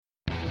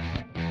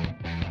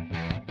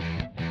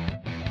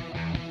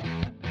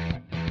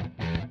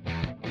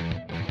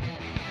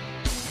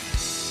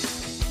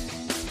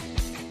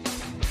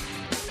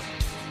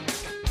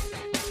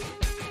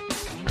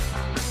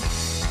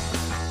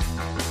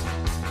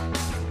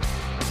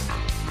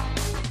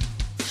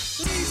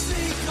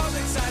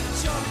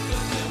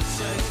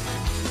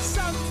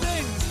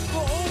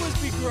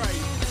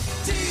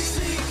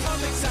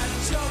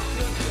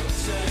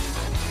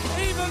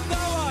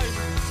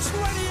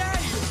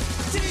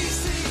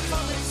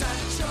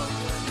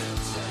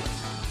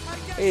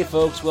Hey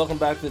folks, welcome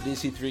back to the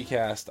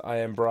DC3cast. I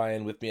am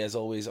Brian. With me as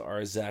always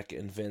are Zach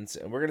and Vince,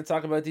 and we're going to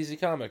talk about DC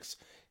Comics.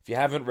 If you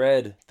haven't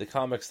read the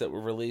comics that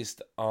were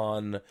released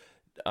on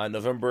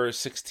November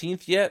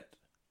 16th yet,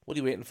 what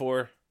are you waiting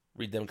for?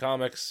 Read them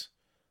comics.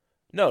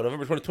 No,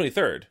 November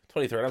 23rd.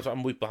 23rd, I'm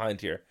a week behind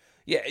here.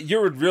 Yeah,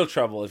 you're in real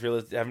trouble if you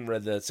haven't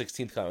read the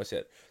 16th comics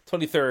yet.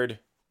 23rd,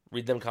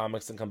 read them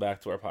comics and come back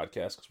to our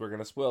podcast because we're going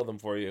to spoil them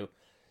for you.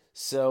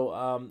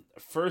 So,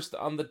 first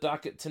on the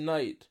docket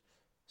tonight,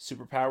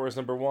 Superpowers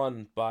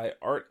 #1 by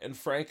Art and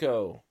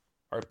Franco.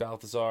 Art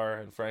Baltazar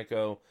and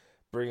Franco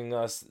bringing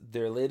us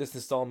their latest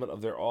installment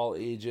of their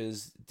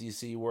all-ages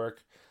DC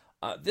work.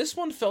 This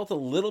one felt a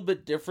little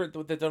bit different than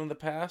what they've done in the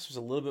past. There's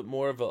a little bit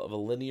more of a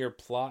linear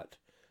plot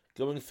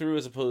going through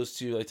as opposed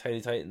to like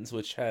Tiny Titans,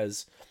 which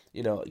has,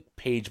 like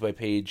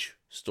page-by-page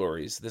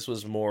stories. This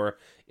was more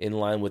in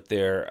line with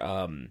their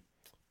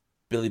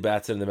Billy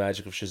Batson and the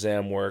Magic of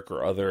Shazam work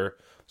or other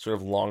sort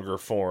of longer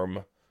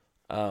form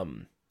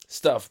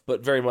stuff,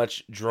 but very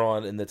much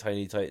drawn in the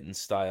Tiny Titans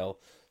style.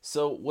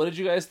 So what did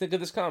you guys think of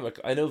this comic?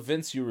 I know,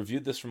 Vince, you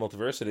reviewed this for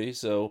Multiversity,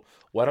 so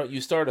why don't you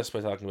start us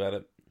by talking about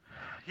it?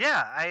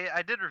 Yeah,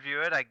 I did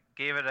review it. I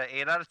gave it an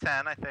 8 out of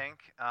 10, I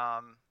think.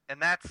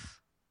 And that's,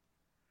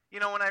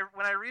 when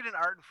I read an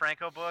Art and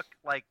Franco book,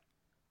 like,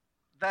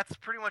 that's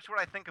pretty much what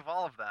I think of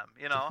all of them,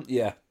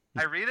 Yeah.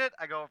 I read it,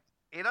 I go,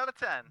 8 out of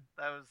 10.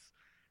 That was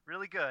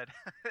really good.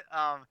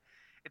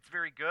 It's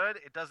very good.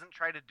 It doesn't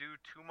try to do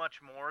too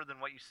much more than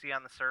what you see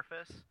on the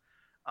surface.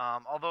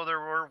 Although there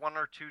were one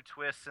or two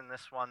twists in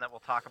this one that we'll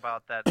talk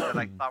about that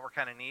I thought were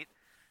kind of neat.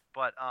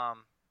 But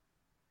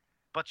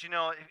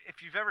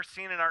if you've ever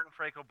seen an Art and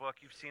Franco book,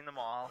 you've seen them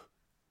all,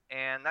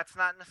 and that's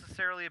not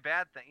necessarily a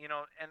bad thing,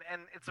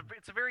 And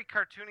it's a very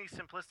cartoony,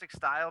 simplistic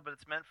style, but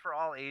it's meant for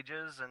all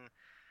ages, and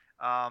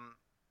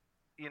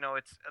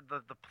it's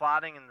the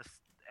plotting and the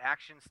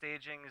action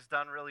staging is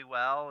done really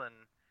well,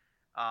 and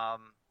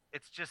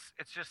it's just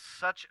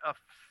such a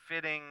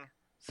fitting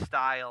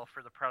style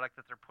for the product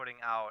that they're putting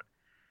out.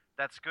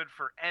 That's good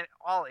for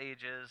all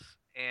ages,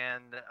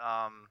 and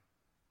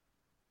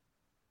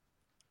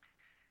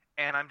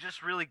I'm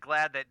just really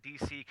glad that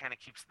DC kind of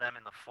keeps them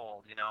in the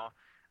fold.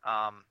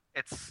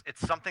 It's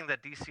something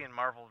that DC and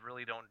Marvel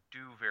really don't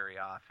do very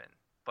often,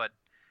 but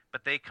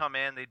they come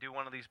in, they do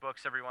one of these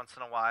books every once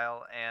in a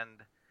while,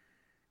 and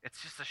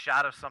it's just a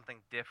shot of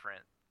something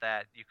different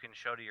that you can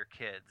show to your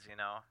kids.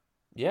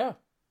 Yeah.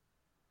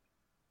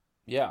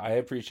 Yeah, I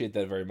appreciate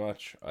that very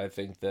much. I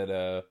think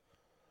that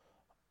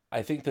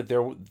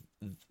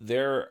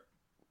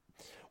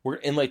we're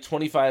in like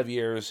 25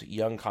 years,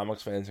 young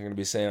comics fans are going to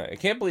be saying, I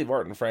can't believe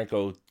Art and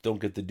Franco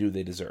don't get the due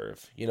they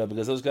deserve,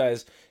 because those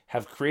guys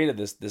have created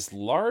this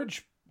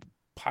large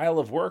pile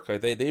of work.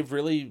 Like they've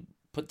really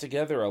put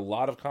together a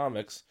lot of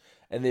comics,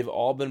 and they've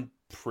all been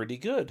pretty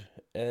good.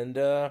 And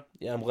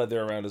I'm glad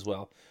they're around as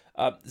well.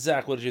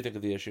 Zach, what did you think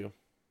of the issue?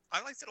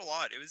 I liked it a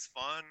lot. It was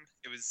fun.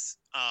 It was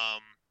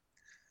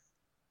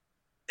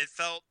it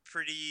felt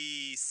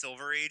pretty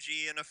Silver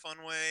Agey in a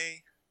fun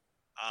way.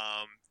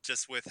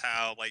 Just with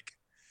how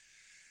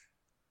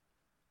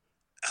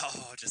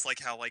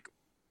how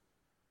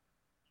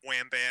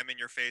wham bam in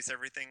your face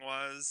everything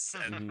was,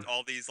 and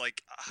all these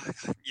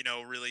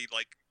really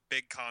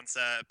big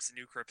concepts,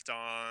 New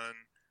Krypton,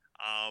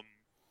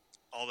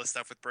 all the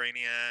stuff with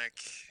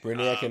Brainiac,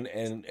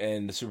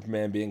 and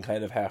Superman being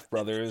kind of half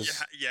brothers.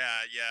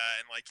 Yeah,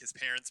 and his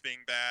parents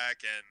being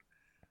back, and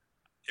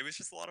it was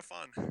just a lot of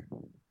fun.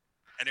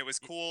 And it was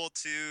cool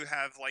to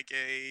have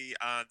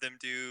them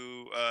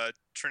do a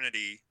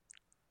Trinity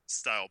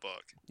style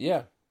book.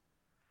 Yeah.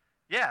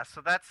 Yeah,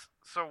 so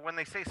when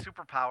they say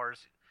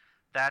superpowers,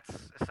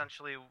 that's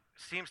essentially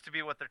seems to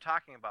be what they're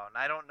talking about. And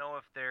I don't know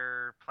if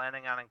they're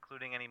planning on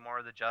including any more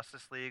of the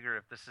Justice League, or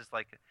if this is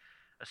a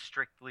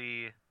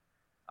strictly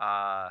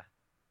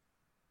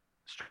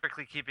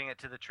keeping it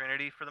to the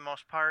Trinity for the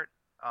most part.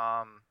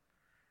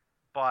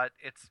 But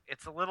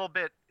it's a little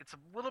bit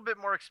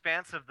more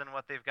expansive than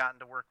what they've gotten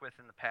to work with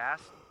in the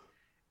past.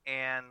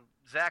 And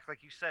Zach,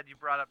 like you said, you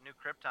brought up New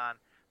Krypton.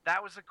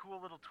 That was a cool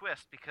little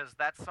twist, because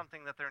that's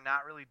something that they're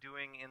not really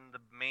doing in the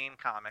main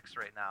comics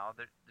right now.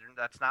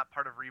 That's not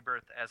part of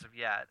Rebirth as of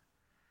yet.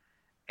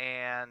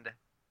 And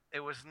it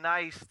was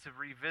nice to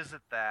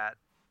revisit that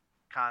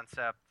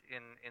concept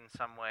in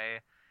some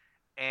way.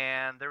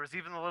 And there was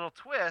even a little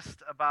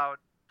twist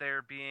about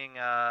there being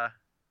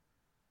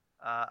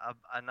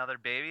another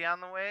baby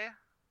on the way.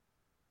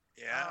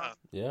 Yeah.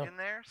 In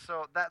there,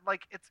 so that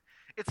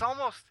it's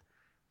almost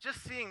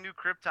just seeing New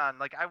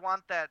Krypton. I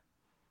want that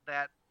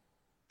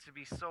to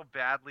be so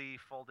badly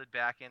folded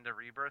back into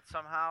Rebirth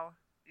somehow.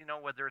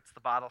 Whether it's the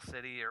Bottle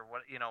City or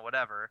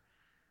whatever.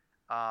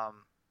 I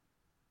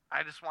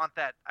just want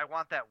that. I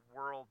want that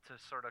world to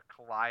sort of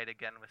collide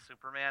again with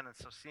Superman, and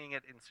so seeing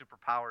it in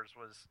Superpowers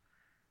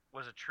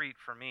was a treat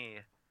for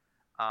me.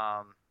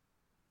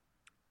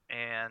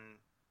 And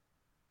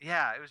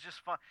yeah, it was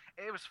just fun.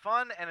 It was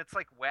fun, and it's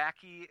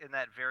wacky in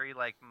that very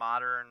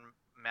modern,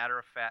 matter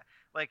of fact.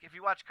 If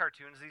you watch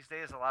cartoons these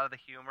days, a lot of the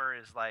humor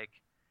is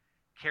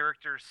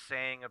characters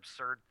saying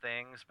absurd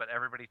things, but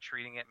everybody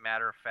treating it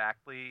matter of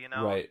factly.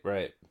 Right,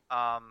 right.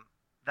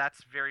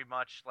 That's very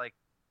much like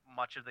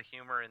much of the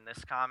humor in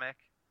this comic.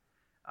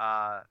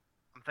 I'm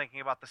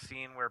thinking about the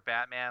scene where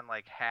Batman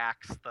like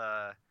hacks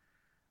the.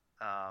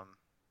 I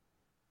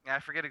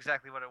forget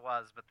exactly what it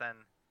was, but then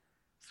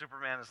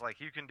Superman is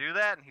like, "You can do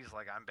that," and he's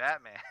like, "I'm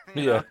Batman."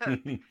 Yeah.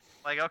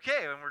 Like,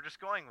 okay, and we're just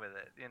going with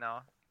it.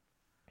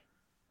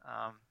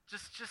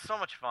 Just so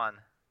much fun.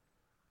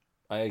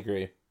 I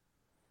agree.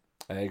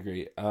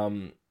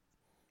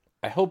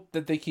 I hope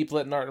that they keep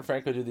letting Art and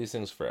Franco do these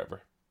things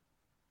forever.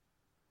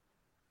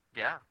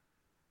 Yeah.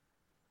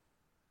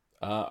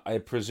 I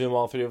presume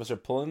all three of us are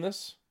pulling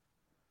this?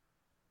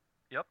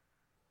 Yep.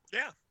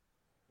 Yeah.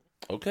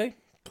 Okay,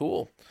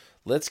 cool.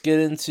 Let's get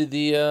into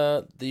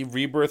the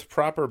Rebirth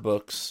proper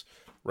books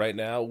right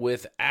now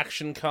with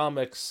Action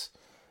Comics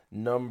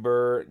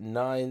number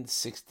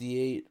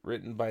 968,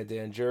 written by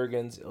Dan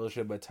Jurgens,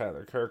 illustrated by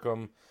Tyler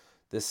Kirkham.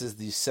 This is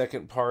the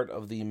second part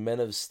of the Men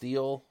of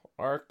Steel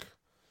arc.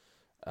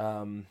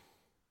 Guys,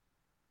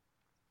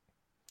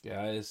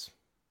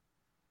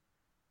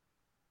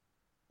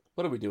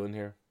 what are we doing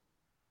here?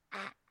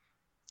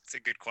 It's a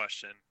good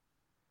question.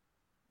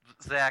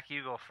 Zach,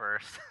 you go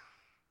first.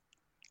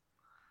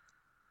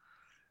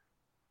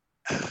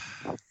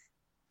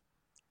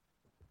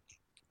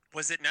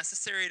 Was it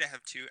necessary to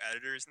have two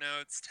editors'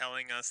 notes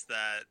telling us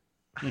that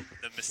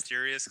the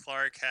mysterious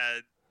Clark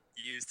had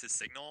used his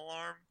signal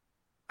alarm?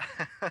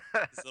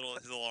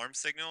 His alarm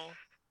signal?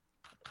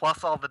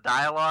 Plus all the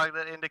dialogue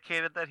that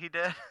indicated that he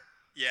did.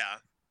 Yeah.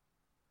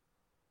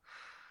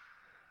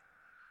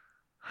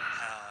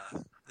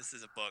 This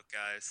is a book,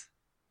 guys.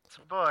 It's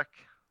a book.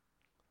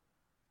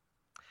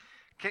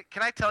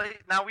 Can I tell you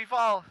now? We've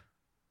all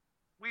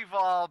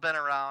been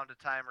around a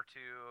time or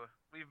two.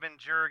 We've been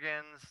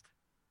Jurgens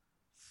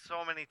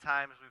so many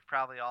times. We've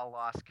probably all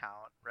lost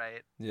count,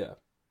 right? Yeah.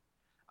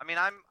 I mean,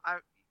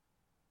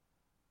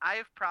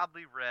 I've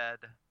probably read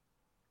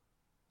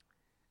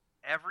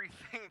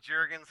everything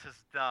Jurgens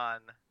has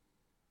done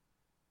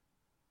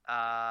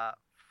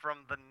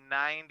from the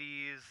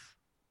 90s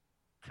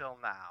till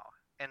now,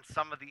 and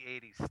some of the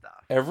 80s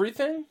stuff.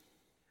 Everything?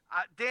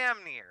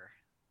 Damn near.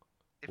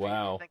 If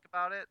wow. you think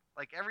about it,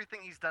 like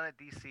everything he's done at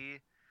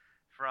DC,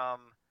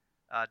 from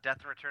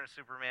Death and Return of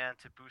Superman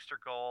to Booster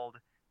Gold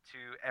to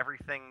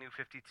everything New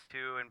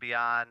 52 and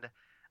beyond.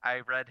 I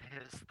read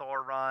his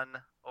Thor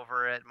run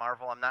over at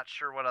Marvel. I'm not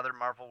sure what other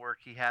Marvel work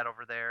he had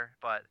over there,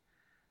 but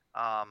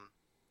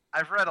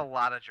I've read a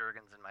lot of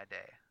Jurgens in my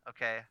day,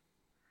 okay?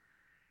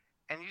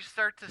 And you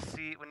start to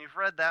see, when you've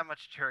read that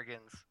much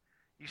Jurgens,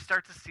 you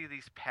start to see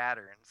these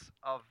patterns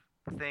of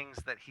things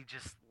that he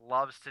just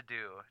loves to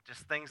do,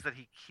 just things that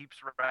he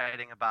keeps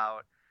writing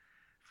about,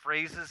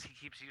 phrases he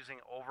keeps using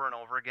over and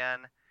over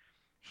again.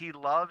 He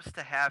loves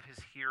to have his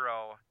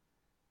hero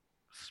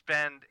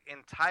spend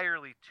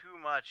entirely too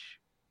much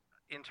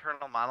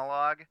internal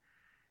monologue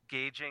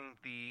gauging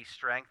the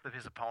strength of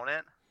his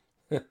opponent.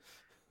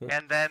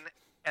 and then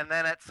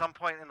at some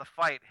point in the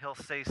fight he'll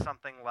say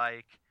something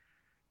like,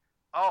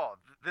 "Oh,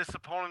 this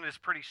opponent is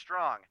pretty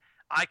strong.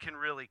 I can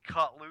really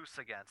cut loose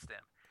against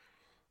him."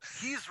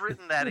 He's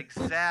written that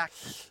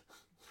exact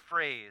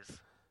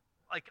phrase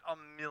like a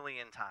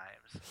million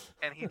times,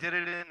 and he did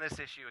it in this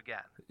issue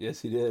again.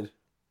 Yes, he did.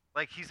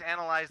 Like, he's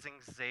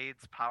analyzing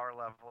Zaid's power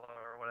level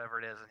or whatever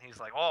it is, and he's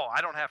like, "Oh, I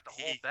don't have to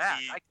hold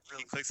back."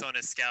 He clicks on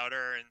his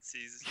scouter and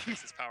sees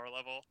his power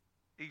level.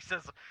 He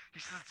says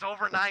it's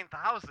over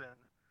 9,000.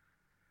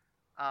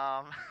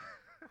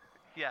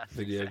 Yes.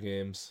 Video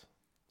games.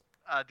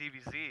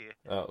 DBZ.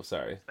 Oh,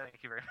 sorry.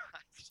 Thank you very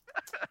much.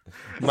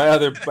 my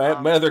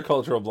other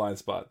cultural blind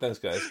spot. Thanks,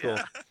 guys. Cool.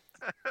 Yeah.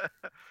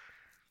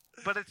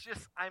 But it's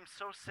just, I'm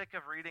so sick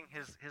of reading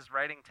his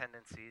writing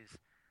tendencies,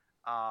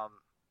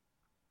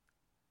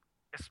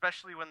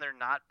 especially when they're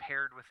not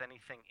paired with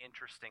anything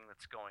interesting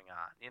that's going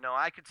on.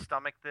 I could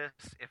stomach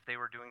this if they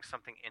were doing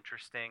something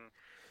interesting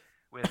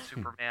with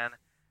Superman,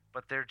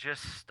 but they're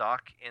just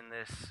stuck in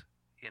this,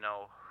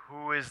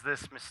 who is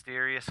this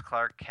mysterious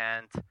Clark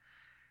Kent?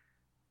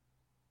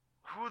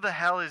 Who the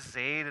hell is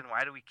Zaid and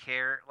why do we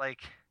care?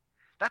 Like,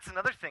 that's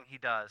another thing he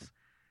does.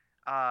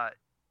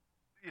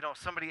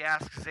 Somebody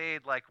asks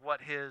Zaid like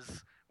what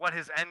his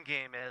end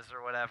game is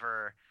or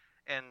whatever,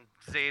 and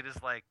Zaid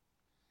is like,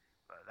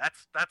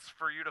 that's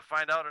for you to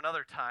find out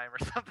another time or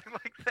something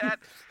like that.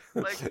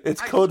 Like,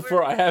 it's code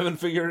for I haven't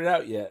figured it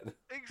out yet.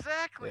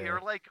 Exactly. Yeah.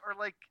 Or like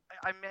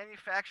I'm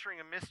manufacturing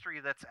a mystery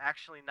that's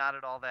actually not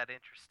at all that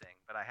interesting,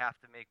 but I have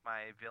to make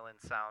my villain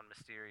sound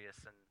mysterious.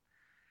 And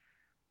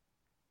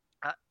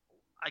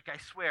I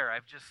swear,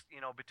 I've just,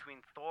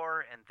 between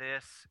Thor and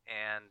this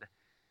and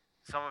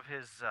some of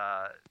his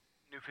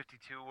New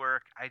 52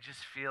 work, I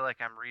just feel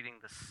like I'm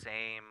reading the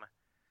same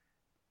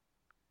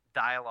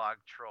dialogue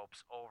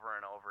tropes over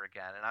and over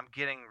again, and I'm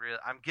getting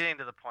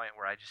to the point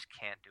where I just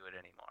can't do it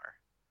anymore.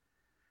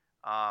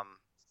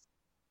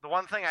 The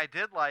one thing I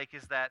did like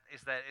is that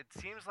it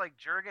seems like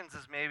Jurgens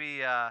is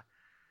maybe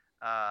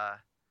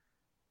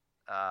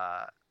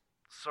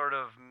sort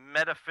of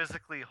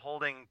metaphysically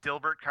holding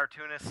Dilbert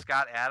cartoonist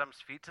Scott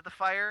Adams' feet to the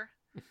fire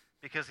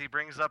because he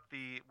brings up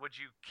the "Would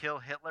you kill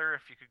Hitler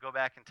if you could go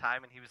back in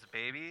time and he was a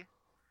baby?"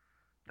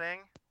 thing,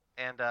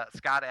 and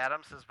Scott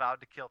Adams has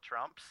vowed to kill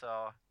Trump,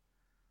 so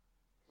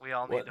we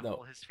all need to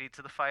hold his feet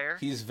to the fire.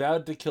 He's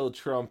vowed to kill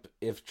Trump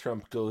if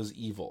Trump goes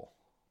evil.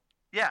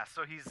 Yeah,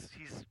 so he's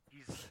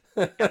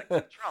got to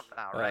kill Trump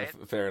now, right?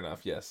 Fair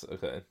enough. Yes.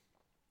 Okay.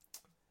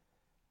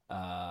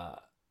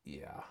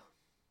 Yeah.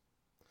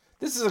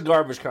 This is a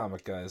garbage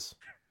comic, guys.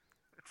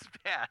 It's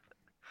bad.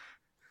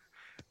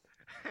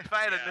 If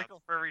I had a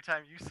nickel for every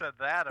time you said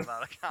that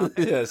about a comic.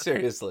 Yeah,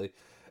 seriously.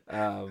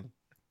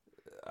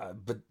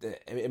 But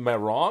am I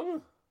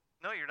wrong?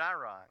 No, you're not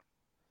wrong.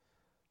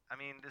 I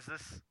mean, is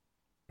this...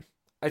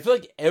 I feel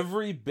like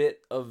every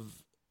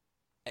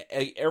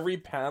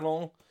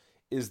panel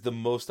is the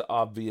most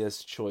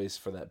obvious choice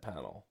for that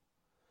panel.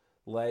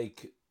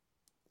 Like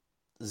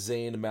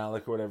Zayn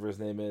Malik or whatever his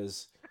name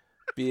is,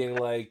 being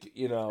like,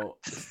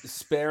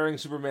 sparing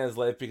Superman's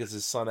life because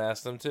his son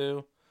asked him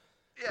to.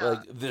 Yeah.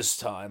 Like this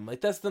time.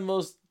 Like that's the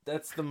most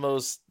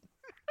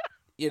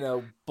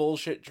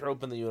bullshit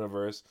trope in the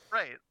universe.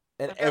 Right.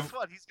 And guess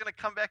what? He's gonna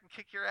come back and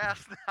kick your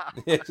ass now.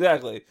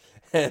 Exactly.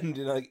 And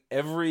like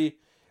everything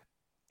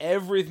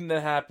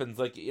that happens,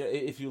 like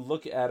if you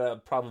look at a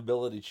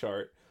probability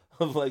chart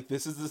of like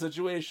this is the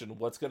situation,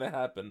 what's gonna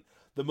happen,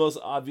 the most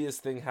obvious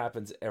thing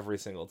happens every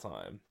single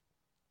time.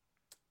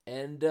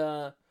 And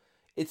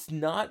it's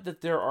not that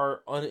there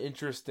are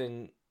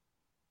uninteresting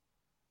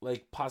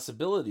like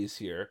possibilities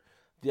here.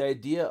 The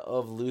idea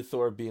of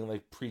Luthor being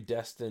like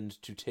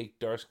predestined to take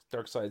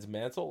Darkseid's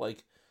mantle,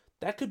 like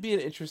that could be an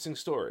interesting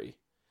story.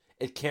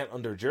 It can't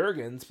under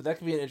Jurgens, but that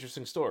could be an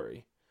interesting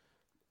story.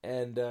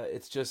 And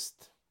it's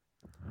just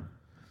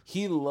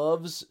he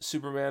loves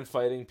Superman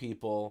fighting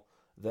people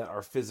that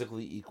are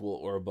physically equal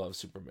or above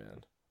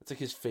Superman. It's like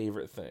his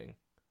favorite thing.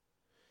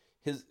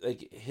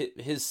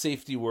 His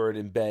safety word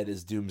in bed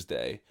is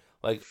Doomsday.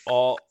 Like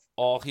all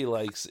he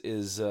likes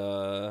is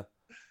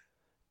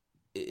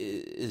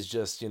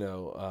just I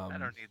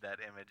don't need that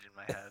image in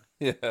my head.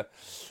 Yeah,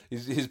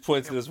 he's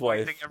points at his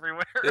wife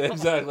everywhere. Yeah,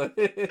 exactly.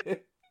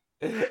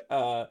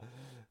 But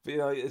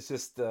it's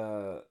just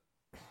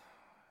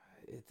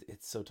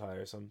it's so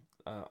tiresome.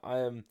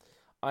 I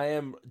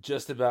am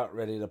just about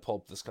ready to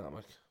pulp this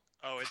comic.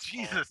 Oh, it's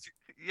Jesus! pulped.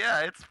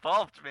 Yeah, it's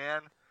pulped,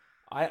 man.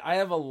 I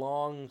have a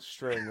long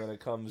string when it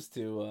comes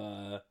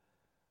to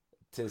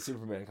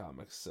Superman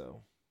comics,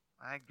 so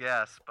I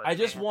guess. But I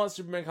just want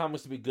Superman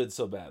comics to be good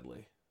so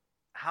badly.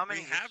 How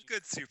many? We have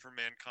good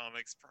Superman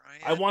comics,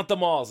 Brian. I want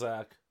them all,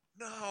 Zach.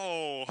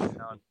 No,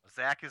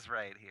 Zach is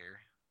right here.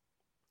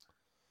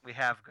 We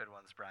have good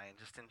ones, Brian.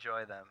 Just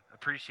enjoy them.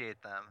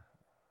 Appreciate them.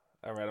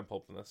 All right, I'm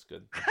pulping this.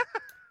 Good.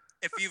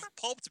 If you've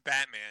pulped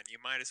Batman, you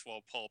might as well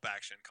pulp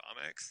Action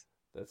Comics.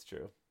 That's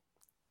true.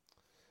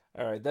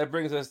 All right, that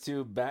brings us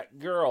to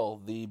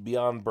Batgirl, the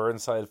Beyond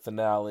Burnside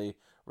finale,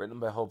 written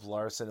by Hope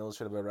Larson,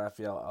 illustrated by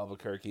Raphael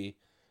Albuquerque.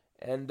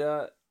 And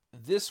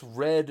this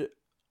read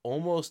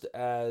almost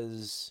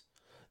as...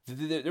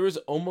 There was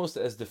almost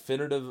as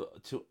definitive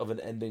of an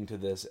ending to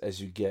this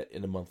as you get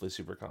in a monthly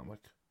super comic.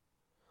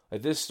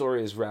 Like, this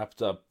story is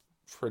wrapped up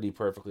pretty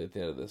perfectly at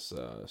the end of this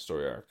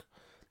story arc.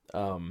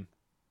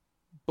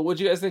 But what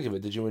did you guys think of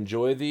it? Did you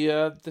enjoy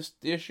the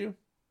issue?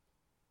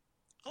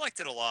 I liked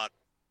it a lot.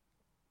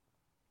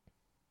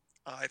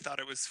 I thought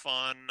it was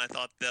fun. I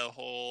thought the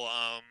whole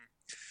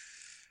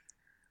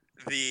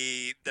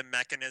the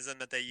mechanism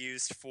that they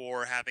used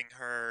for having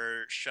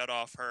her shut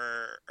off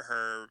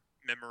her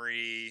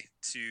memory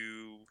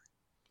to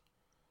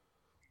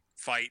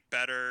fight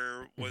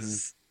better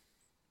was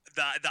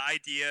the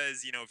idea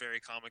is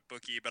very comic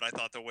booky, but I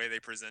thought the way they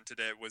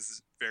presented it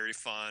was very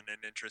fun and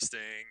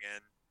interesting,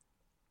 and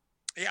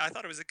yeah, I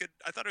thought it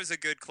was a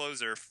good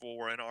closer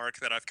for an arc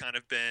that I've kind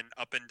of been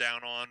up and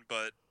down on,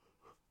 but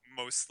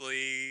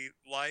mostly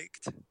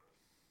liked.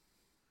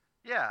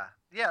 Yeah,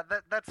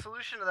 that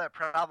solution to that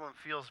problem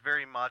feels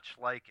very much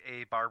like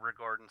a Barbara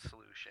Gordon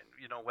solution.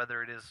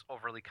 Whether it is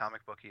overly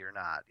comic booky or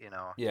not.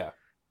 Yeah.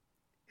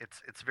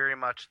 It's very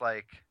much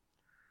like,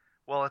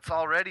 well, it's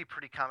already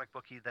pretty comic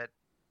booky that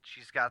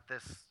she's got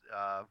this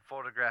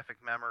photographic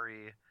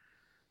memory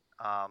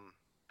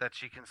that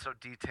she can so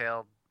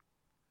detailed,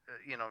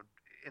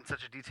 in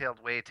such a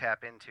detailed way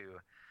tap into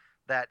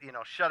that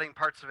shutting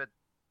parts of it.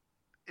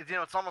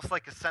 It's almost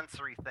like a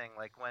sensory thing.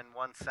 Like when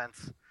one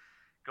sense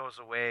goes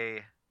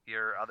away,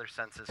 your other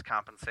senses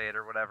compensate,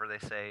 or whatever they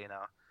say.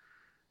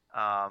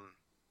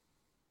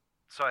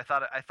 So I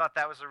thought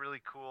that was a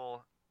really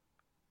cool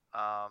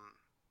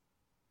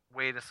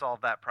way to solve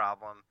that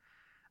problem.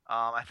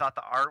 I thought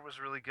the art was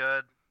really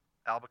good.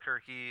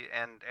 Albuquerque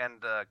and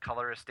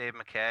colorist Dave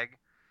McCagg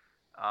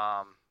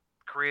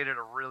created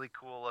a really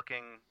cool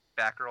looking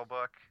Batgirl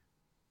book.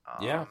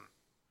 Yeah.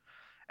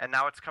 And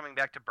now it's coming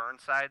back to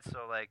Burnside,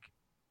 so like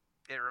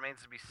it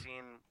remains to be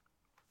seen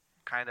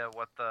kind of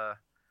what the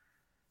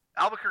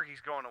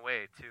Albuquerque's going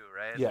away too,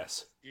 right?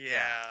 Yes.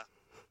 Yeah.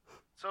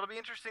 So it'll be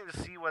interesting to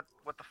see what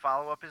the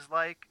follow-up is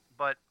like,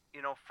 but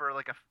for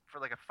like a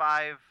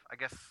 5, I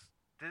guess.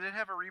 Did it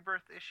have a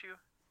Rebirth issue?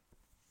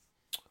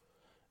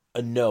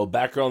 No,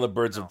 Batgirl and the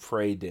Birds No. of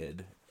Prey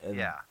did, and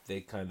Yeah.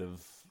 they kind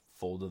of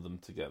folded them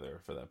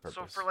together for that purpose.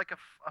 So for like a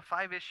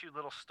 5-issue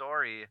little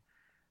story,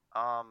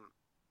 I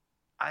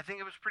think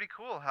it was pretty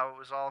cool how it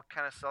was all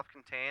kind of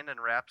self-contained and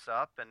wraps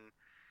up, and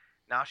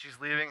now she's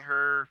leaving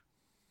her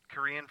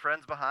Korean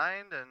friends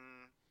behind, and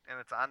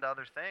it's on to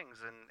other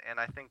things, and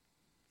I think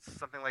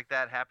something like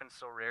that happens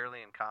so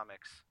rarely in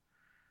comics.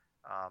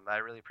 I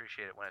really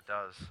appreciate it when it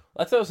does.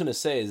 That's what I was going to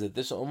say, is that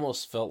this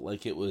almost felt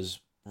like it was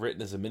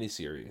written as a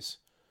miniseries.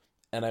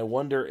 And I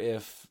wonder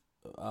if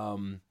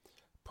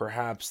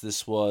perhaps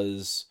this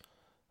was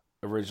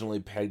originally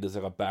pegged as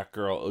like a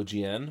Batgirl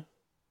OGN.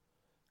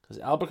 Because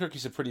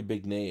Albuquerque's a pretty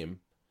big name.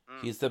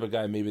 He's the type of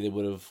guy maybe they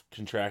would have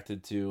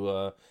contracted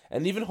to...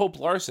 and even Hope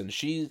Larson,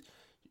 she...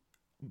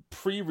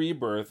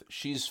 Pre-Rebirth,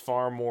 she's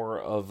far more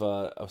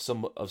of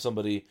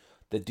somebody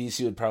that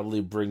DC would probably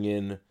bring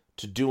in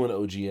to do an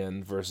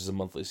OGN versus a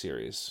monthly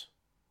series.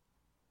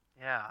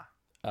 Yeah.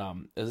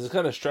 It's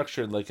kind of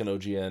structured like an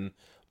OGN,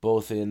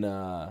 both in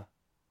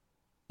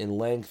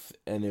length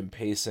and in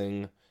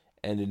pacing,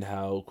 and in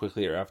how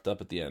quickly it wrapped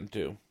up at the end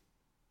too.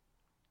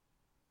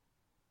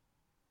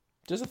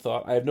 Just a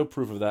thought. I have no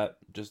proof of that.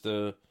 Just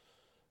a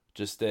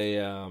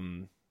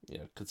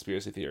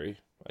conspiracy theory,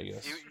 I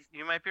guess.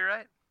 You might be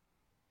right.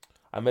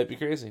 I might be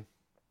crazy.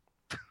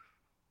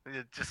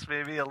 It just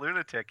may be a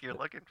lunatic you're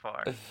looking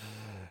for.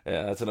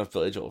 Yeah, that's enough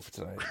Billy Joel for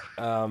tonight.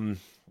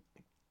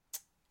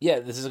 Yeah,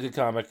 this is a good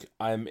comic.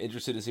 I'm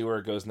interested to see where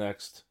it goes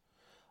next.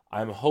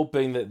 I'm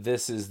hoping that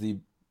this is the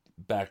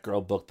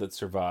Batgirl book that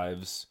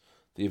survives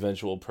the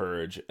eventual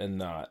purge and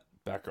not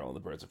Batgirl and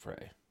the Birds of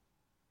Prey.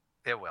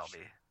 It will be.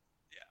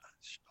 Yeah,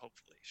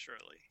 hopefully,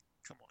 surely.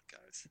 Come on,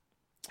 guys.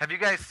 Have you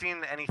guys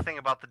seen anything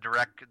about the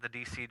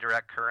DC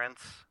Direct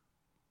Currents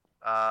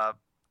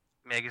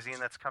magazine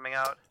that's coming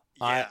out?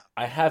 Yeah.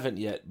 I haven't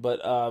yet,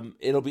 but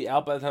it'll be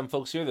out by the time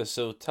folks hear this.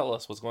 So tell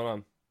us what's going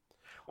on.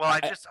 Well,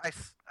 I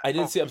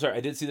did see. I'm sorry.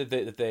 I did see that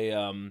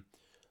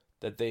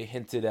they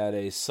hinted at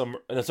a summer.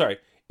 No, sorry.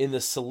 In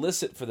the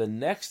solicit for the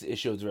next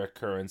issue of Direct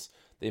Currents,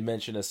 they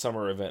mentioned a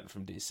summer event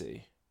from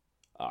DC.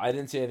 I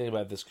didn't see anything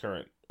about this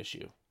current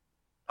issue.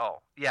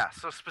 Oh, yeah.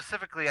 So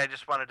specifically, I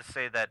just wanted to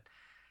say that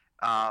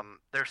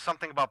there's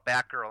something about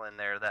Batgirl in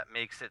there that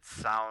makes it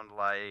sound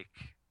like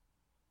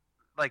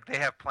they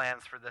have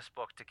plans for this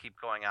book to keep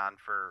going on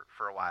for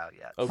a while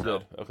yet. Oh, so,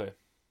 good. Okay.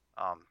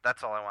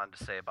 That's all I wanted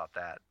to say about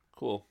that.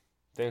 Cool.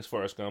 Thanks,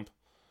 Forrest Gump.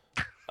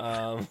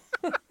 I'm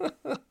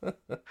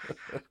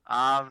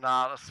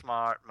not a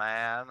smart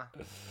man,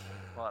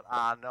 but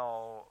I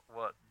know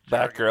what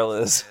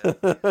Batgirl is.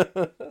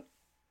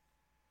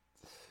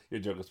 Your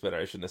joke was better.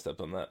 I shouldn't have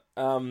stepped on that.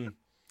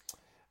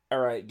 All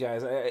right,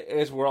 guys. I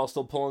guess we're all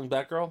still pulling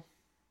Batgirl?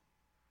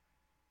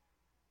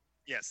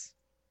 Yes.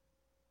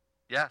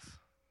 Yes.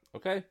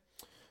 Okay.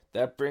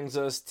 That brings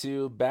us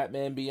to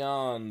Batman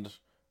Beyond,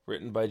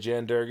 written by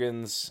Jan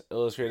Durgans,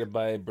 illustrated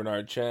by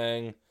Bernard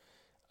Chang.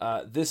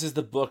 This is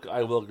the book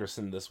I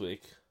Wilkersoned this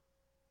week.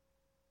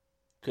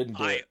 Couldn't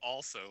do it. I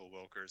also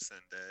Wilkersoned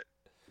it.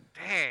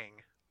 Dang.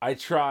 I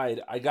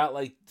tried. I got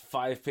like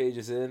 5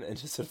 pages in and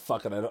just said,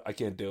 fuck it, I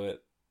can't do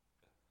it.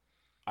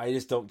 I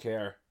just don't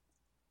care.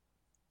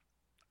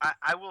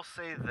 I will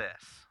say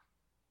this.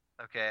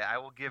 Okay, I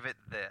will give it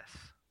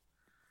this.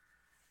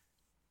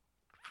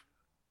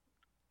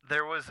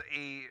 There was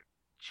a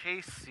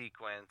chase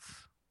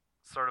sequence,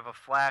 sort of a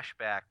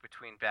flashback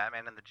between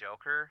Batman and the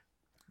Joker.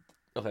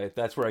 Okay,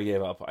 that's where I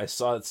gave up. I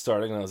saw it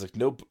starting and I was like,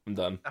 nope, I'm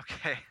done.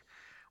 Okay.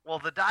 Well,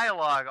 the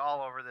dialogue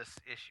all over this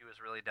issue is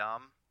really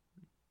dumb,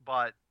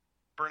 but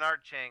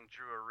Bernard Chang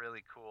drew a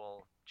really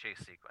cool chase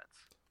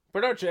sequence.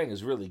 Bernard Chang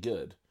is really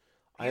good.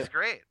 He's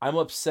great. I'm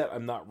upset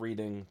I'm not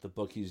reading the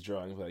book he's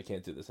drawing, but I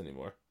can't do this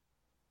anymore.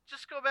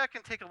 Just go back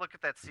and take a look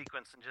at that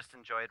sequence and just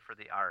enjoy it for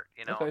the art,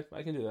 you know? Okay,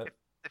 I can do that.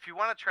 If you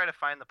want to try to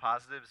find the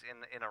positives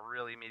in a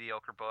really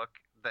mediocre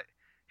book,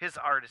 his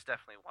art is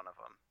definitely one of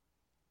them.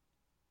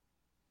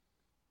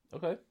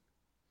 Okay.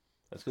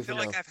 That's good I feel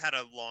to know. like I've had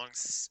a long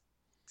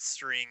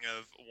string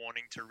of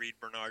wanting to read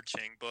Bernard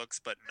Chang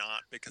books, but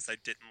not because I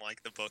didn't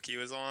like the book he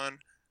was on.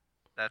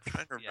 I'm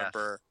trying to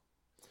remember. Yes.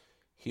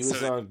 He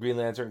was on Green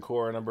Lantern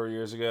Corps a number of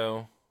years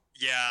ago.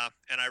 Yeah,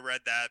 and I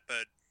read that,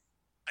 but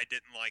I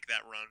didn't like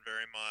that run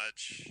very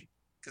much.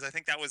 Because I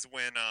think that was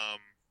when,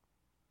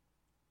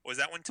 was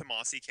that when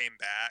Tomasi came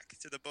back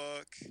to the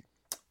book?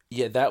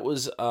 Yeah, that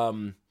was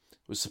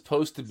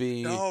supposed to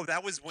be... No,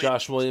 that was when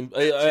Josh Williams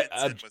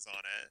Jensen was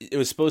on it. It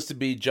was supposed to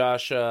be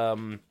Josh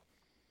Fialkov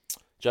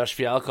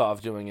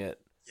doing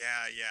it.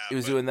 Yeah. He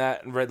was doing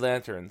that in Red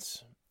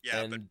Lanterns.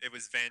 Yeah, but it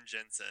was Van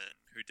Jensen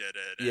who did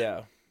it.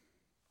 Yeah.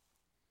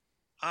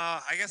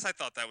 I guess I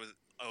thought that was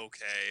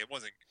okay. It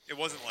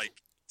wasn't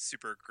like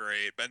super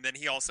great. But then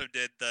he also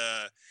did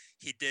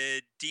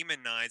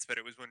Demon Knights, but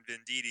it was when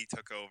Venditti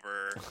took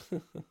over.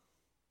 And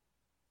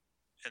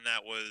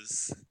that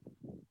was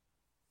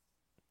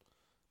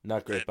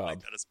not great, I didn't Bob. like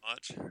that as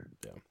much.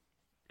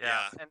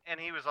 Yeah. And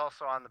he was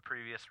also on the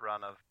previous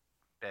run of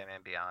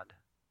Batman Beyond.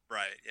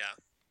 Right. Yeah.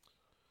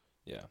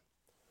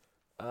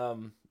 Yeah.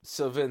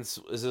 So Vince,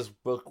 is this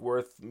book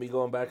worth me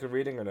going back and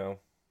reading or no?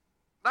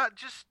 Not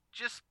just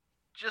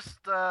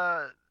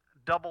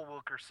double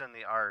Wilkerson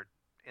the art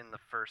in the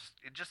first,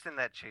 just in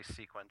that chase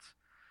sequence.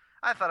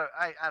 I thought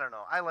I don't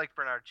know. I like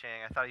Bernard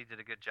Chang. I thought he did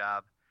a good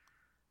job.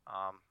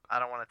 I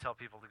don't want to tell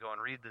people to go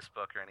and read this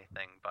book or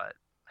anything, but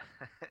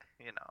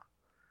you know,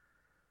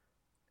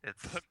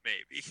 it's But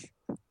maybe.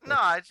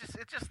 no. It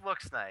just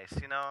looks nice.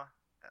 You know,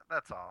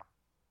 that's all.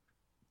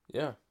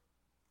 Yeah.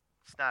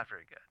 It's not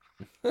very good.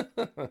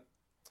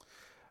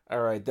 All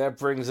right, that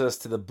brings us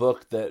to the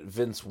book that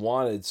Vince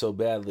wanted so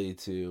badly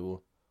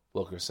to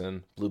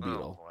Wilkerson, Blue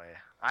Beetle. Oh boy,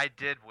 I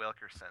did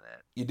Wilkerson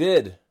it. You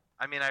did?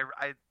 I mean, I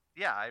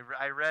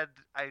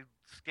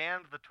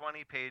scanned the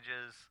 20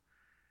 pages,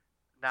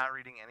 not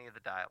reading any of the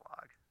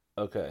dialogue.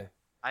 Okay.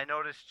 I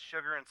noticed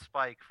Sugar and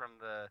Spike from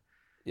the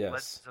Yes.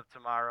 Legends of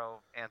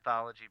Tomorrow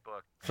anthology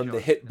book. From the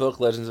hit book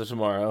Legends of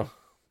Tomorrow.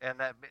 And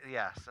that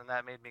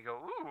made me go,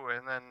 ooh,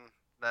 and then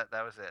that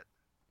was it.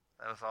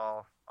 That was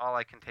all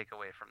I can take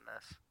away from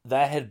this.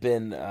 That had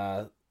been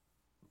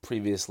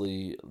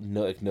previously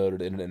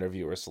noted in an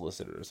interview or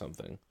solicited or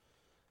something.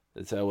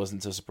 I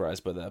wasn't so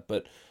surprised by that.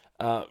 But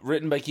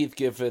written by Keith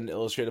Giffen,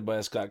 illustrated by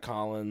Scott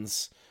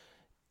Collins.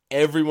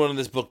 Everyone in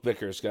this book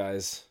bickers,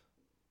 guys.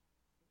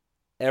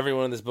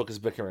 Everyone in this book is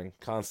bickering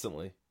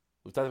constantly.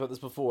 We've talked about this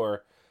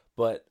before,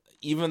 but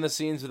even the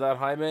scenes without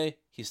Jaime,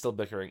 he's still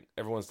bickering.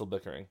 Everyone's still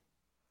bickering.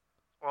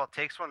 Well, it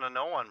takes one to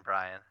know one,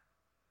 Brian.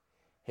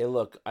 Hey,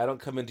 look, I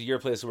don't come into your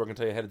place of work and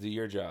tell you how to do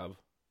your job.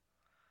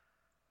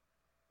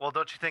 Well,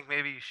 don't you think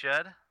maybe you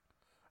should?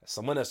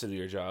 Someone has to do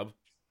your job.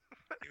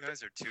 You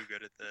guys are too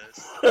good at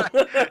this.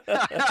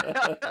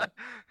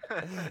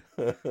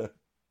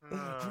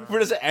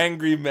 We're just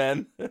angry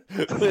men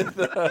with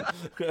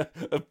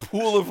a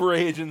pool of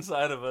rage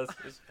inside of us,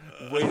 just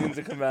waiting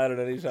to come out at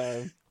any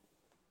time.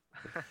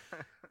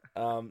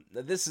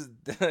 This is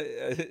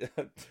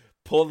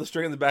pull the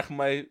string in the back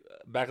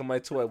of my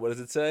toy. What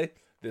does it say?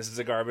 This is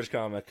a garbage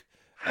comic.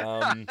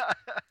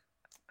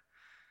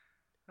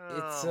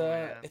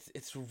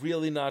 It's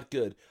really not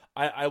good.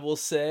 I will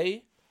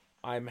say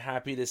I'm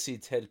happy to see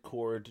Ted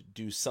Kord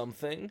do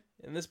something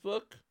in this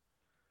book.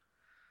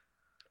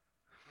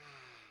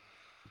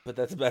 But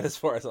that's about as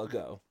far as I'll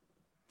go.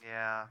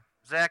 Yeah.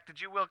 Zach,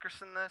 did you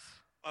Wilkerson this?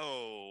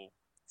 Oh,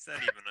 is that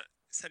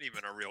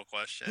even a real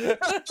question?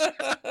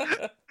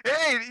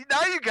 Hey,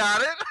 now you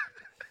got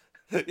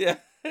it. Yeah.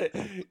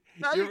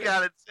 Now you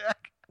got it,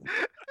 Zach.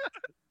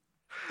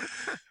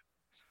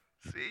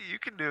 See, you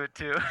can do it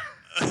too.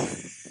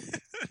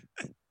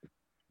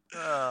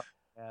 Oh,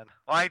 man.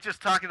 Well, I ain't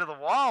just talking to the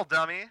wall,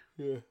 dummy.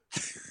 Yeah.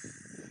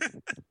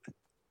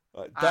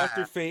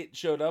 Dr. Fate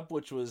showed up,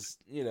 which was,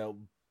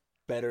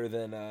 better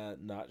than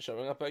not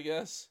showing up, I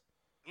guess.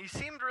 He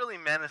seemed really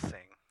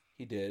menacing.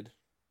 He did.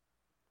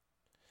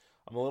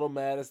 I'm a little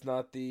mad it's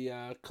not the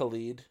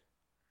Khalid.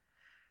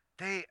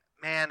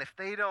 If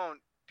they don't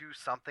do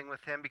something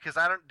with him, because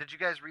did you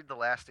guys read the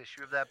last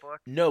issue of that book?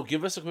 No,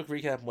 give us a quick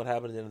recap of what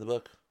happened at the end of the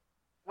book.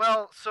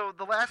 Well, so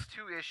the last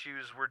two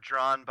issues were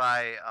drawn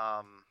by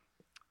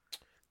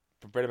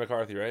Brendan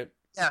McCarthy, right?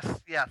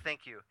 Yes, yeah,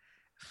 thank you.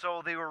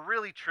 So they were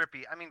really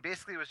trippy. I mean,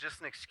 basically it was just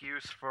an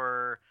excuse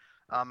for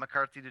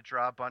McCarthy to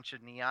draw a bunch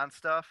of neon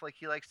stuff like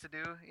he likes to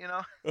do,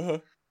 Uh-huh.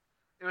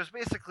 It was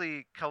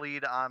basically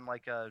Khalid on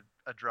like a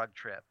drug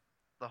trip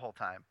the whole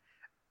time.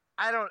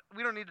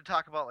 We don't need to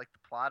talk about like the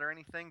plot or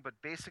anything, but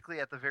basically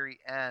at the very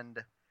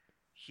end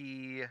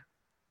he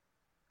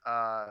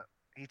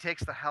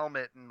takes the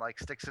helmet and like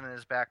sticks it in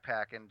his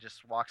backpack and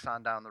just walks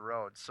on down the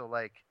road. So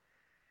like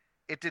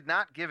it did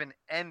not give an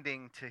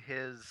ending to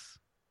his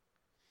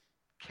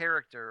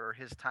character or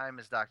his time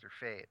as Dr.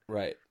 Fate.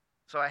 Right.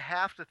 So I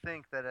have to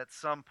think that at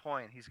some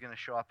point he's going to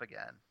show up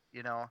again,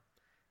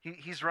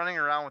 He's running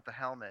around with the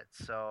helmet,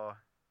 so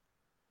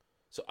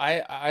So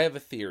I have a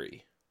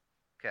theory.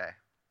 Okay.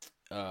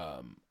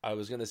 I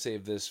was going to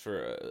save this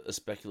for a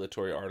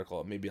speculatory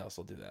article. Maybe I'll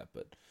still do that.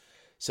 But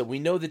so we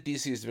know that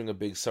DC is doing a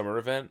big summer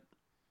event,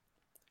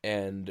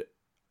 and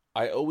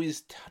I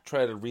always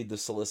try to read the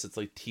solicits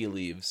like tea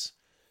leaves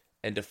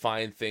and to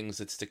find things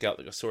that stick out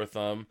like a sore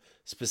thumb,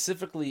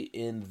 specifically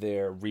in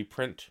their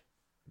reprint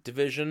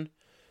division,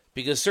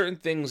 because certain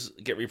things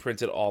get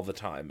reprinted all the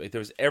time. Like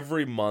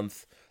every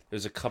month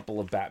there's a couple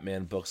of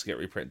Batman books get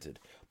reprinted.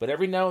 But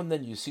every now and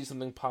then you see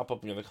something pop up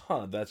and you're like,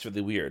 huh, that's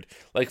really weird.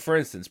 Like, for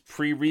instance,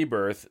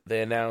 pre-Rebirth,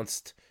 they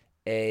announced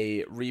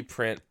a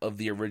reprint of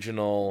the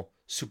original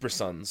Super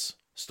Sons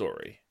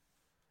story.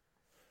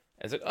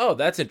 And it's like, oh,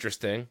 that's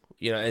interesting.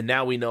 And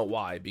now we know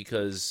why,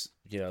 because,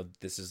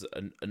 this is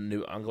a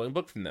new ongoing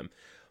book from them.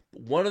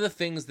 One of the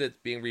things that's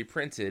being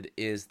reprinted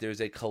is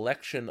there's a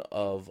collection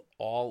of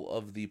all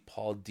of the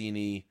Paul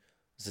Dini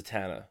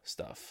Zatanna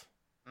stuff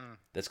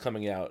that's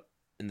coming out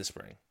in the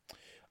spring.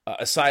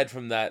 Aside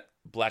from that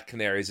Black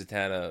Canary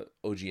Zatanna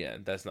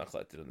OGN, that's not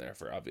collected in there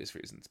for obvious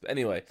reasons. But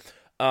anyway,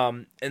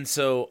 and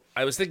so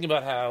I was thinking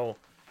about how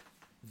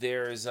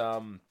there's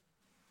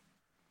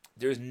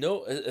there's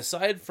no,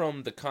 aside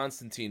from the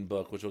Constantine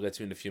book, which we'll get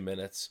to in a few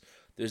minutes,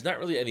 there's not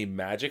really any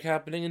magic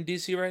happening in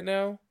DC right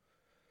now.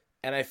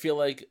 And I feel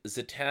like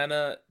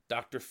Zatanna,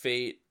 Dr.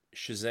 Fate,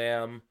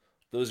 Shazam,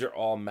 those are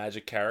all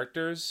magic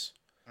characters.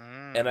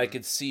 And I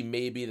could see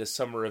maybe the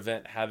summer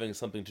event having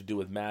something to do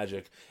with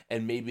magic,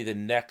 and maybe the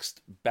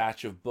next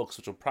batch of books,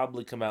 which will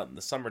probably come out in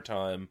the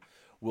summertime,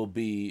 will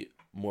be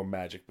more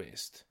magic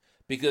based.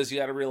 Because you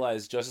got to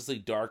realize Justice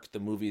League Dark, the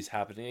movie, is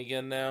happening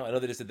again now. I know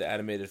they just did the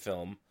animated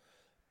film,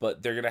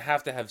 but they're going to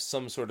have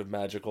some sort of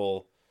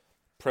magical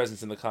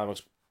presence in the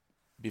comics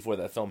before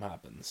that film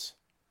happens.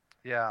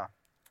 Yeah.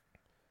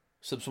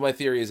 So my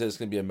theory is that it's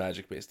going to be a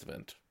magic based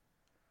event.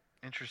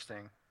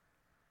 Interesting.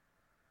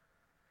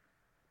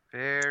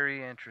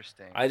 Very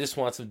interesting. I just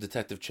want some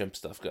Detective Chimp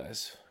stuff,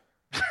 guys.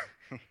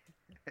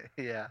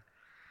 Yeah.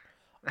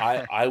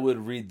 I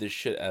would read the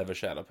shit out of a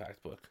Shadow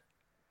Pact book.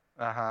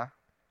 Uh-huh.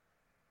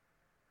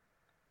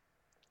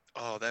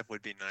 Oh, that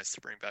would be nice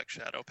to bring back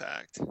Shadow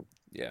Pact.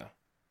 Yeah.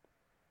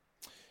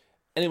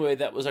 Anyway,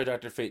 that was our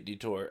Dr. Fate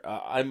detour.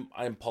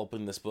 I'm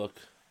pulping this book.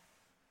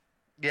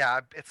 Yeah,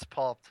 it's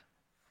pulped.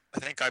 I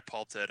think I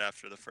pulped it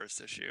after the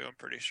first issue. I'm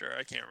pretty sure.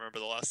 I can't remember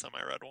the last time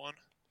I read one.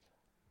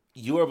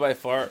 You are by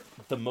far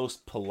the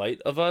most polite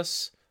of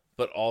us,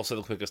 but also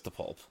the quickest to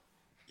pulp.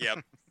 Yep.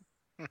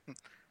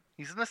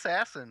 He's an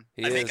assassin.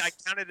 He I is. think I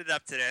counted it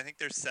up today. I think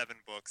there's 7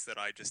 books that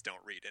I just don't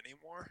read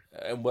anymore.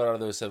 And what are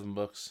those 7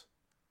 books?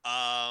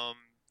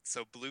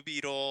 So Blue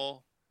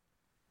Beetle,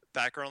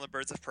 Batgirl and the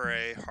Birds of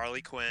Prey,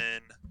 Harley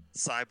Quinn,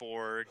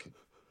 Cyborg,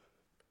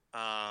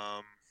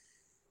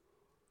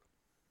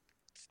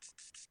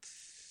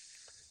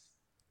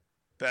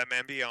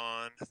 Batman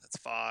Beyond. That's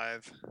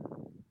 5.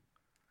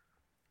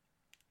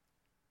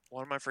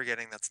 What am I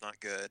forgetting that's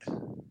not good?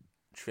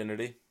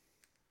 Trinity.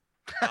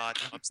 No,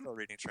 I'm still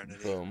reading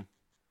Trinity. Boom.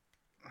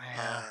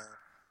 Yeah.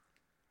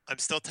 I'm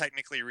still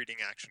technically reading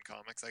Action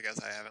Comics. I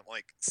guess I haven't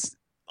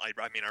I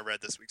read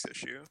this week's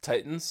issue.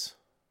 Titans.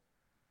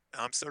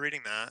 I'm still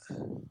reading that.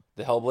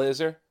 The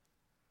Hellblazer.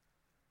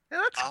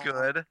 Yeah, that's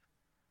good.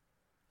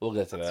 We'll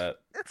get to that.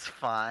 It's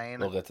fine.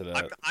 We'll get to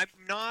that. I'm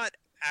not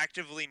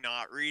actively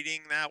not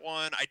reading that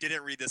one. I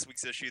didn't read this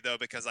week's issue though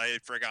because I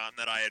had forgotten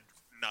that I had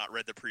not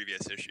read the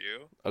previous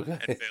issue. Okay.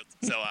 And failed.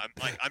 So I'm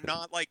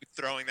not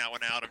throwing that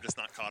one out. I'm just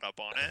not caught up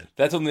on it.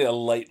 That's only a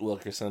light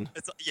Wilkerson.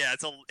 It's a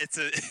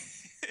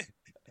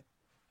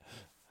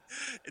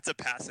it's a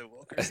passive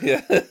Wilkerson.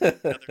 Yeah. The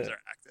others are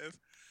active.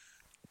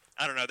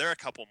 I don't know. There are a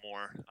couple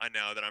more I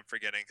know that I'm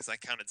forgetting because I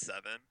counted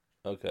 7.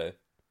 Okay.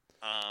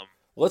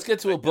 Let's get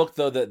to a book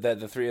though that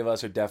the three of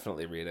us are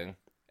definitely reading,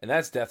 and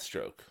that's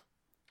Deathstroke.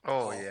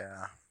 Oh,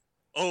 yeah.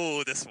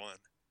 Oh, this one.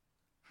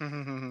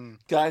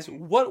 Guys,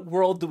 what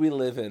world do we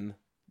live in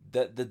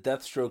that the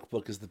Deathstroke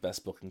book is the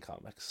best book in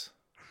comics?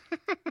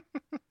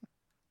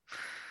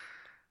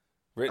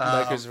 Written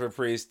by Christopher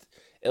Priest,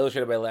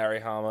 illustrated by Larry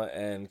Hama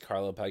and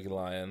Carlo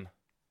Pagulayan.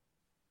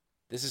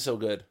 This is so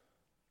good.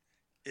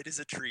 It is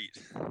a treat.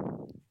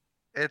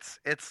 It's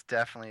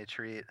definitely a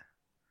treat.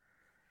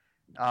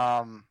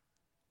 And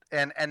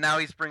now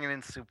he's bringing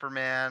in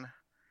Superman,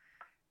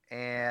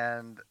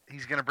 and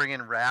he's gonna bring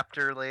in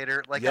Raptor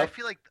later. Like, yep.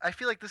 I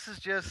feel like this is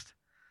just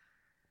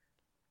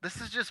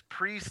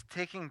Priest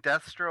taking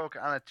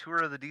Deathstroke on a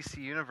tour of the DC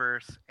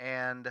universe,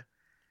 and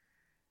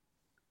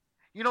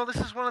this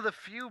is one of the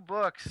few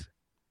books,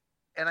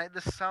 and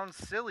this sounds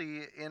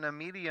silly, in a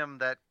medium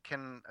that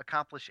can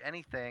accomplish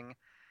anything,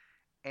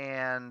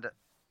 and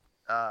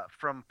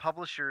from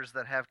publishers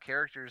that have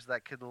characters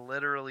that could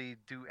literally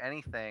do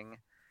anything.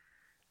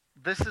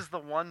 This is the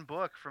one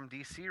book from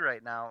DC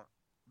right now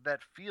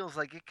that feels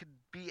like it could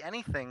be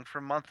anything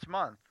from month to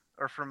month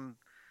or from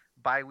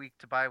bi-week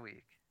to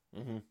bi-week.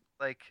 Mm-hmm.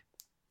 Like,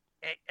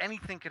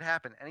 anything could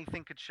happen.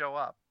 Anything could show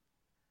up.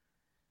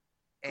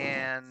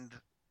 And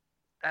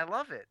I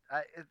love it.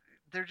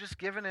 They're just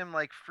giving him,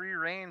 free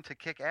reign to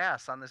kick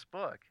ass on this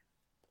book.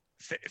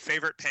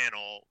 Favorite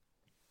panel,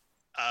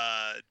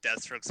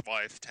 Deathstroke's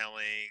wife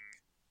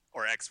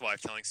or ex-wife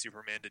telling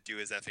Superman to do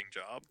his effing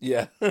job.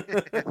 Yeah.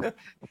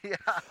 Yeah.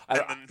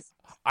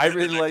 I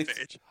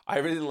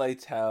really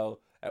liked how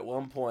at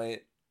one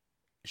point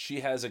she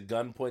has a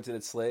gun pointed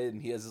at Slade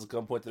and he has his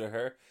gun pointed at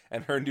her,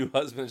 and her new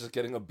husband is just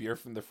getting a beer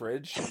from the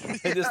fridge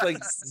and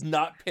just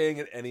not paying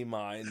it any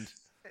mind.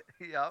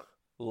 Yep.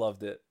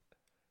 Loved it.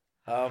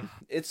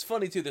 It's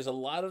funny too. There's a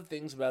lot of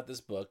things about this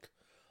book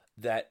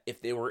that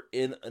if they were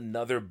in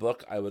another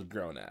book, I would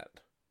groan at.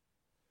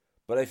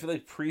 But I feel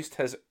like Priest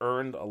has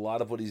earned a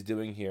lot of what he's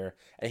doing here,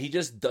 and he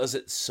just does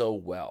it so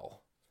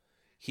well.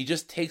 He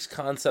just takes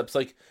concepts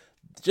like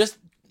just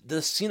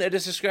the scene I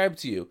just described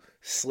to you,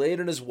 Slade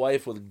and his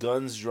wife with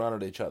guns drawn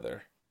at each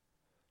other.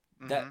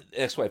 Mm-hmm. That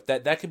ex-wife,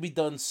 that could be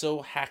done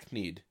so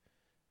hackneyed,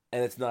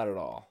 and it's not at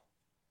all.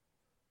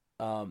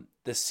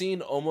 The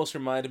scene almost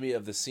reminded me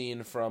of the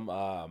scene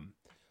from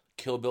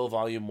Kill Bill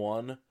Volume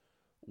 1,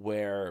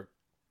 where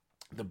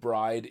the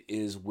bride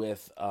is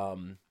with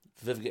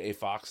Vivica A.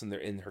 Fox, and they're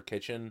in her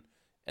kitchen,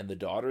 and the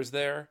daughter's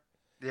there.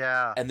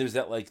 Yeah. And there's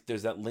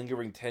that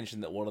lingering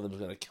tension that one of them is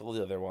going to kill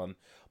the other one.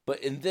 But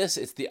in this,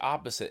 it's the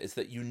opposite. It's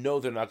that you know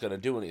they're not going to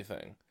do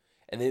anything.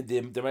 And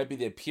there might be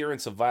the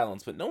appearance of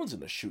violence, but no one's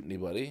going to shoot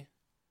anybody.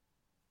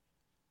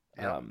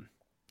 Yep.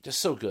 Just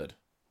so good.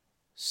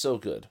 So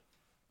good.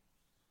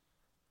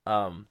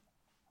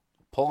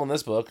 Pull in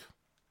this book.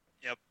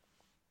 Yep.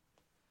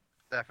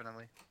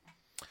 Definitely.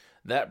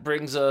 That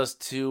brings us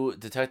to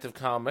Detective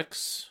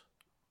Comics,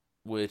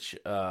 which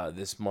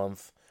this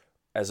month,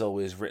 as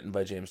always, written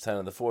by James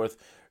Tynion IV,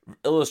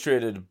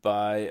 illustrated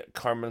by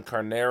Carmen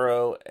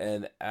Carnero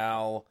and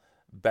Al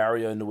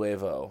Barrio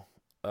Nuevo.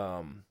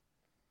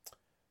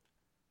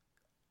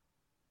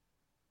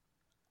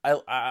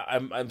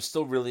 I'm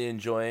still really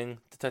enjoying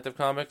Detective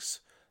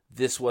Comics.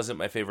 This wasn't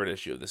my favorite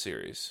issue of the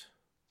series.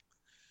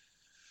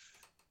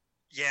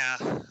 Yeah,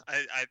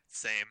 I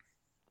same.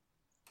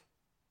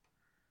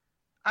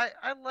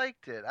 I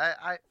liked it.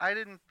 I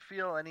didn't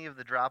feel any of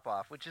the drop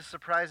off, which is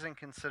surprising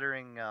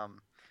considering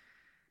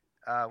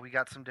we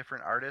got some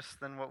different artists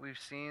than what we've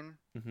seen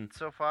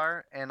so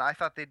far, and I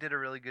thought they did a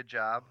really good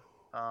job.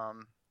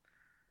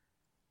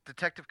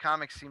 Detective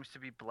Comics seems to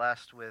be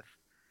blessed with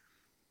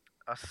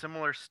a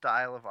similar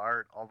style of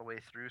art all the way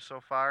through so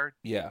far.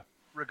 Yeah.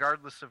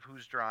 Regardless of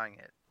who's drawing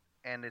it,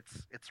 and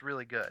it's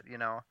really good, you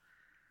know.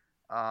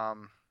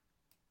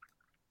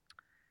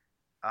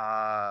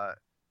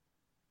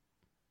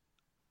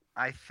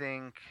 I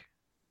think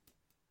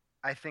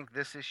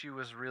this issue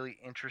was really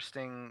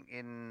interesting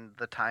in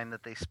the time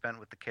that they spent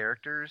with the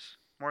characters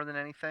more than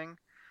anything.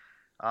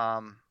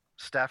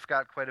 Steph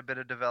got quite a bit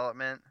of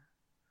development.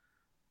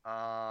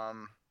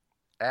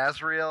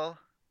 Azrael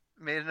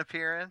made an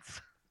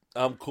appearance.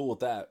 I'm cool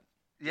with that.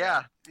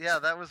 Yeah,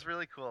 that was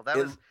really cool.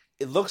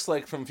 It looks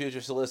like from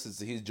Future Solicits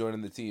that he's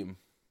joining the team.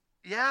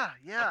 Yeah.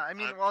 I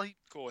mean, I'm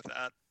cool with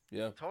that.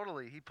 Yeah,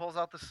 totally. He pulls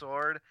out the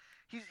sword.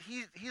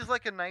 He's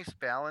like a nice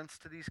balance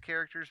to these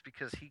characters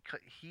because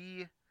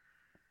he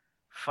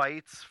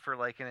fights for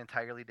like an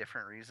entirely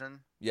different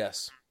reason.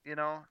 Yes. You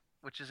know,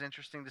 which is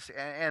interesting to see.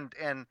 And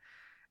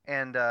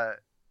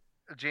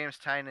James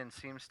Tynion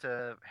seems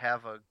to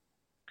have a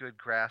good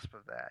grasp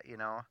of that. You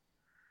know,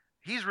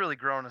 he's really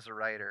grown as a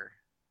writer.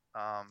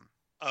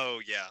 Oh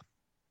yeah.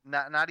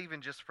 Not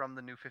even just from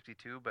the New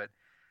 52, but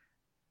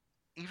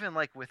even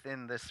like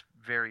within this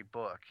very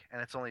book,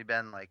 and it's only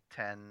been like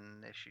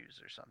 10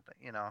 issues or something,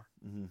 you know.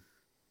 Mm-hmm.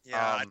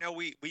 Yeah, I know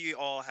we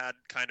all had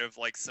kind of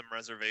like some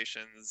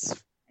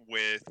reservations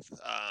with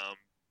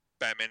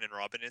Batman and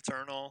Robin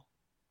Eternal,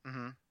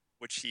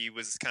 which he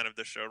was kind of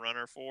the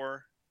showrunner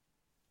for.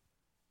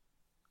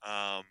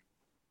 But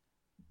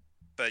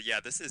yeah,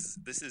 this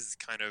is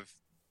kind of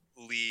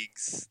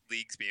leagues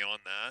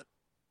beyond that.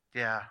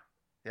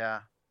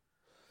 Yeah.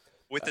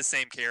 With the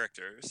same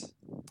characters.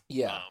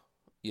 Yeah.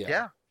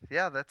 Yeah,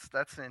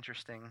 that's an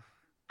interesting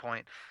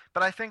point.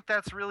 But I think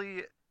that's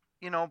really,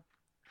 you know,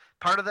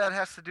 part of that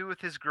has to do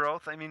with his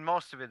growth. I mean,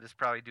 most of it is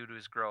probably due to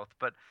his growth,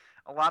 but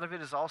a lot of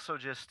it is also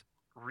just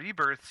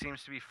Rebirth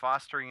seems to be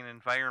fostering an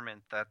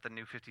environment that the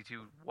New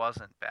 52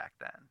 wasn't back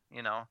then,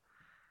 you know?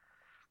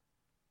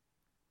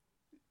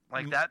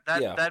 Like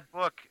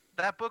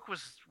that book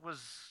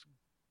was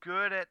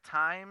good at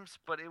times,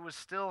 but it was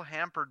still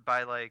hampered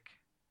by like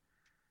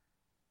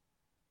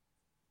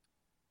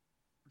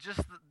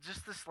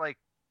just this like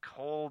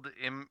cold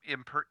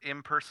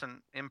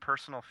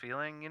impersonal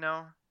feeling, you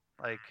know?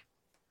 Like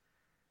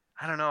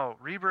I don't know,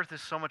 Rebirth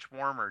is so much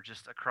warmer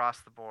just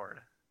across the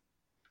board.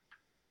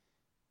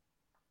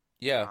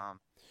 Yeah.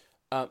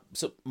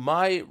 So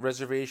my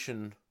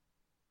reservation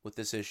with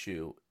this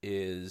issue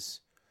is,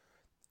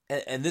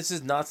 and this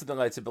is not something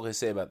I typically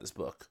say about this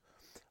book,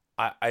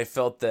 I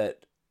felt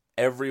that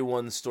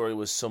everyone's story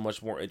was so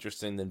much more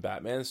interesting than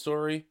Batman's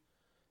story,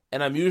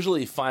 and I'm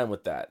usually fine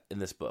with that in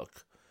this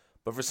book.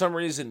 But for some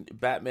reason,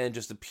 Batman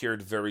just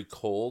appeared very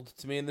cold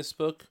to me in this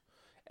book.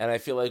 And I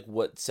feel like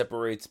what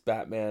separates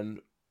Batman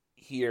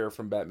here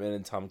from Batman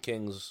in Tom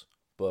King's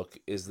book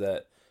is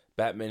that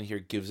Batman here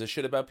gives a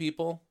shit about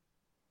people.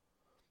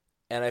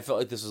 And I felt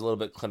like this was a little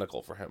bit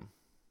clinical for him.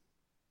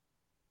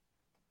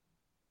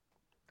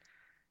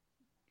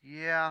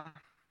 Yeah.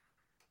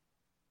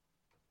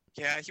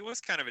 Yeah, he was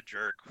kind of a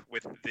jerk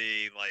with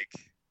the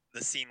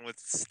scene with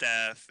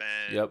Steph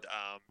and Yep.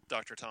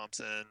 Dr.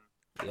 Thompson.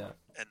 Yeah.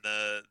 And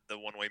the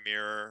one-way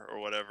mirror or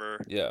whatever.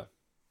 Yeah.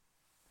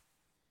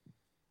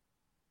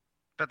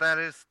 But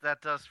that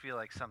does feel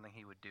like something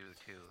he would do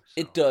too.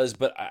 So. It does,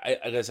 but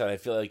like I said, I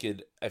feel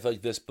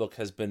like this book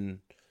has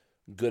been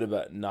good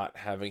about not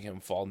having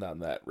him fall down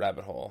that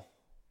rabbit hole.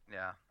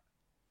 Yeah.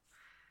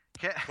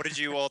 What did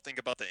you all think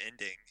about the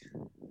ending?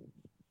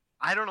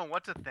 I don't know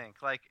what to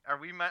think. Like, are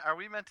we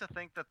meant to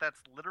think that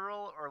that's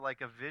literal or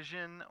like a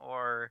vision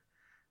or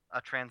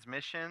a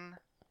transmission?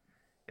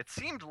 It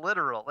seemed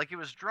literal, like it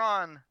was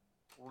drawn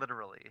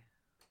literally.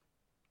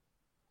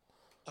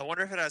 I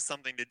wonder if it has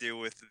something to do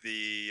with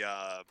the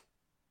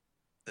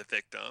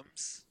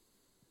victims.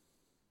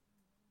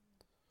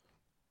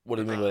 What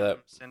do you mean by that?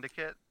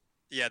 Syndicate?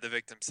 Yeah, the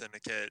victim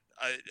syndicate.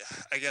 I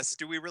guess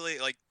do we really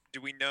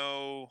do we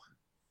know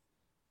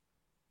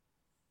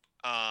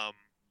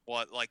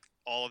what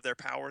all of their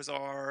powers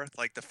are?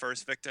 Like the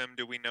first victim,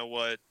 do we know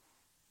what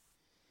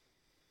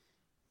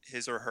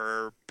his or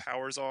her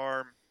powers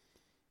are?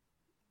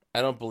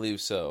 I don't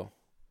believe so.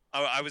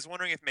 I was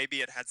wondering if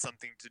maybe it had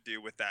something to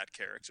do with that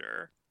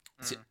character.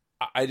 See,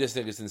 I just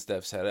think it's in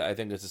Steph's head. I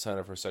think it's a sign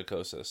of her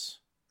psychosis.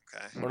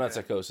 Okay. Well, not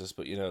psychosis,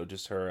 but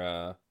just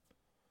her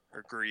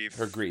grief.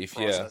 Her grief,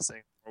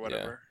 processing or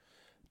whatever. Yeah.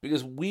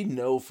 Because we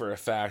know for a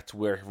fact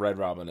where Red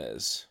Robin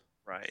is.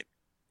 Right.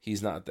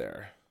 He's not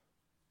there.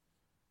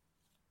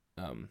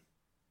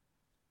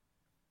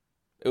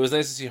 It was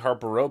nice to see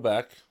Harper Row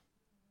back.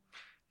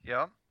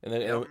 Yep.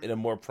 In a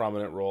more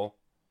prominent role.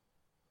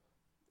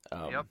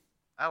 Yep.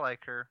 I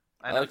like her.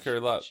 I like her a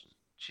lot.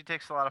 She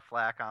takes a lot of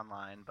flack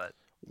online, but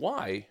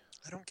why?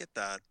 I don't get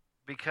that.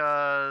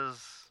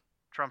 Because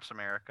Trump's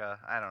America.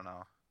 I don't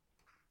know.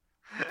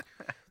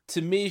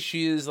 To me,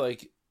 she's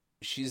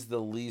the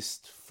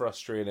least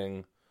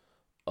frustrating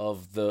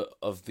of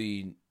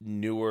the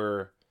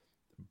newer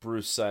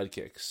Bruce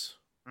sidekicks.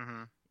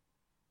 Mm-hmm.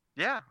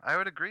 Yeah, I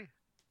would agree.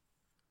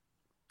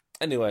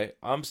 Anyway,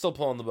 I'm still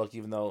pulling the book,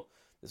 even though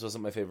this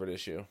wasn't my favorite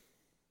issue.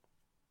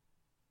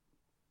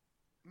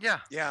 Yeah.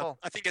 Cool.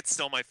 I think it's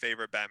still my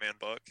favorite Batman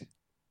book.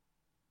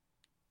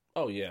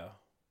 Oh yeah.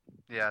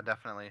 Yeah,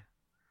 definitely.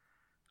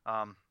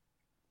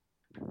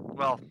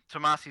 Well,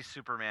 Tomasi's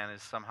Superman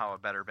is somehow a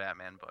better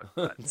Batman book.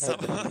 But...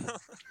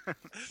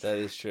 That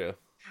is true.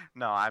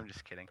 No, I'm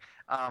just kidding.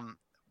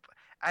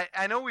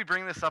 I know we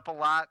bring this up a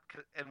lot,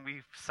 and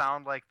we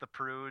sound like the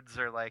prudes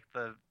or like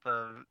the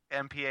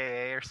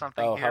MPAA or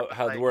something. Oh, here,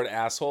 how like, the word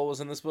asshole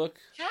was in this book?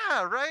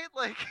 Yeah, right.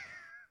 Like,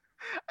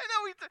 I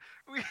know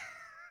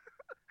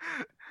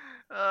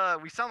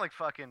we sound like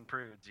fucking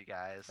prudes, you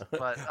guys.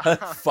 But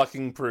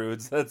fucking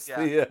prudes. That's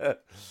yeah.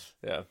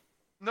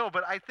 No,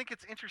 but I think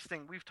it's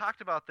interesting. We've talked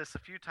about this a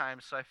few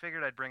times, so I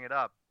figured I'd bring it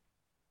up.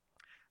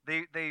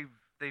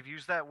 They've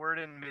used that word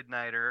in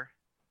Midnighter.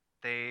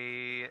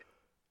 They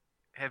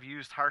have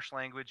used harsh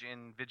language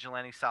in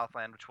Vigilante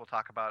Southland, which we'll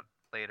talk about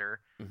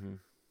later.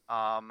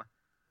 Mm-hmm.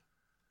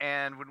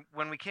 And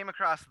when we came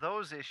across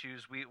those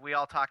issues, we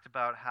all talked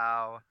about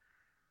how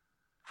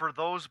for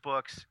those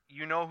books,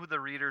 you know who the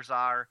readers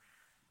are.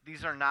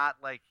 These are not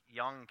like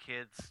young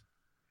kids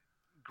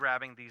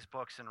grabbing these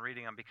books and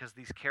reading them, because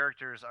these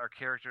characters are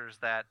characters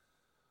that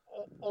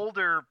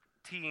older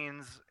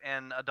teens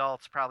and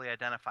adults probably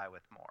identify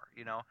with more.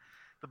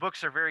 The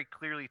books are very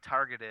clearly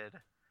targeted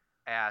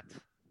at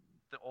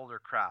the older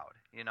crowd.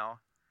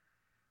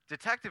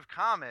 Detective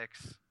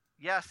Comics,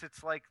 yes,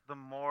 it's like the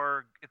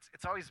more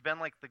it's always been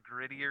like the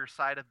grittier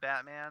side of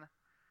Batman,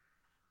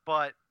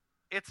 but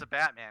it's a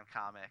Batman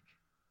comic.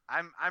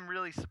 I'm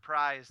really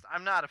surprised.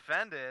 I'm not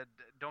offended,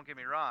 don't get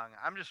me wrong.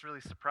 I'm just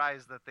really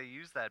surprised that they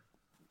use that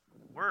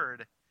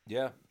word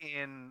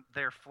in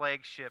their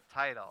flagship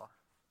title.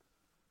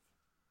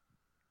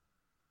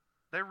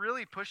 They're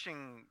really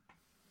pushing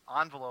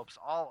envelopes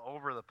all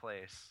over the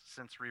place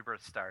since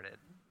Rebirth started.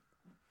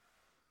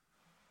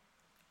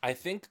 I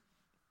think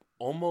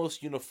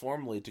almost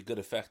uniformly to good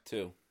effect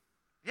too.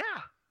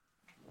 Yeah.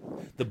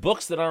 The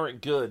books that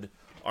aren't good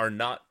are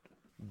not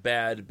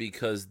bad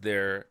because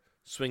they're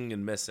swinging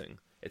and missing.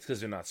 It's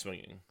because they're not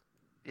swinging.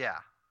 Yeah,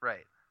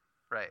 right.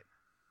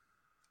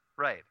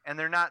 And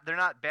they're not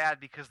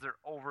bad because they're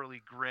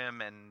overly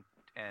grim and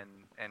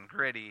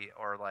gritty,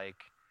 or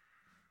like,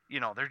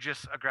 they're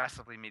just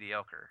aggressively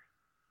mediocre.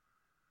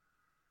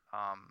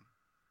 I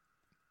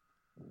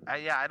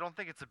don't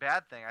think it's a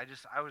bad thing.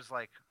 I was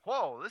like,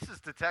 whoa, this is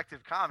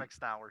Detective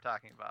Comics now we're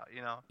talking about,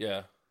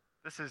 Yeah.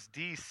 This is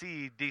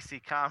DC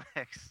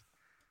Comics,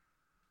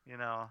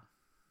 Well,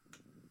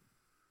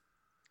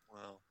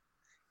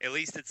 at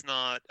least it's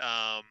not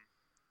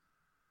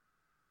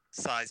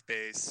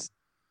size-based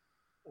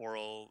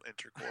oral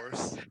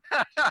intercourse.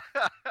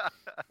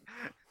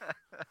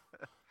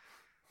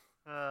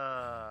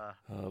 Oh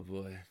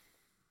boy.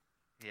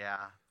 Yeah.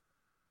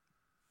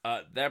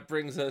 That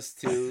brings us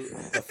to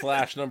The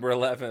Flash number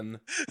 11,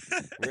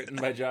 written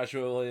by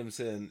Joshua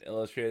Williamson,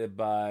 illustrated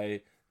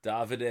by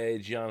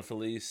Davide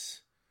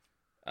Gianfelice.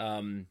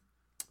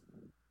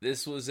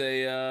 This was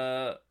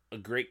a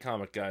great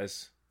comic,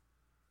 guys.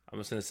 I'm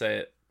just gonna say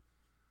it.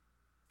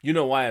 You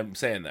know why I'm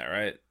saying that,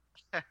 right?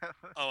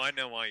 Oh, I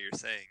know why you're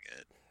saying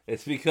it.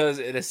 It's because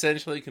it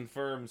essentially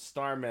confirms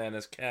Starman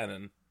as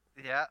canon.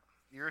 Yeah,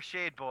 you're a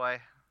shade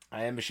boy.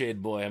 I am a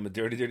shade boy. I'm a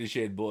dirty, dirty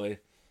shade boy.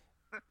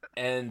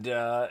 And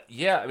I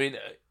mean,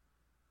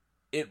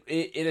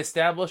 it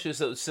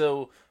establishes.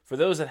 So for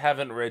those that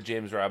haven't read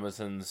James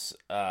Robinson's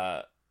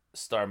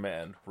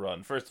Starman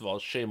run, first of all,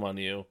 shame on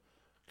you.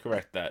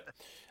 Correct that.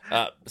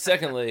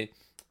 Secondly,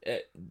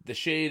 the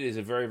Shade is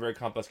a very, very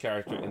complex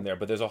character in there,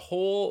 but there's a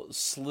whole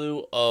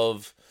slew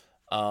of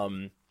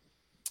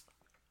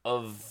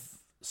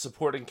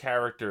supporting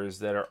characters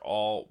that are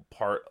all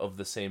part of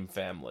the same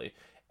family,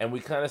 and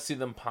we kind of see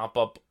them pop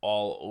up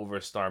all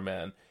over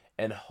Starman.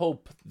 And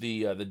Hope,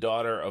 the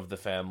daughter of the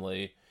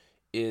family,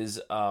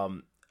 is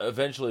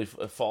eventually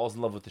falls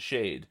in love with the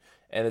Shade,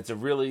 and it's a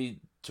really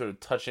sort of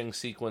touching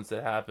sequence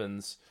that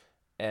happens.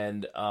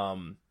 And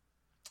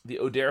the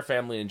O'Dare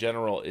family in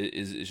general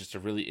is just a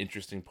really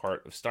interesting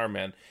part of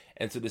Starman.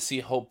 And so to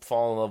see Hope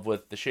fall in love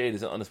with the Shade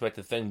is an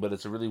unexpected thing, but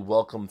it's a really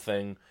welcome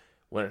thing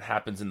when it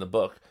happens in the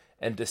book.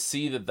 And to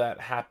see that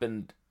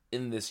happened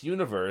in this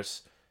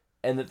universe,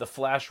 and that the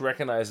Flash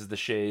recognizes the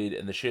Shade,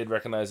 and the Shade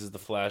recognizes the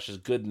Flash's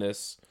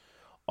goodness,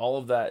 all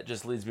of that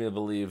just leads me to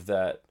believe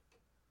that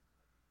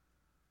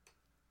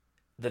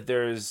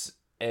there's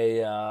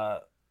a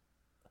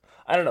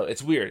I don't know.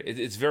 It's weird.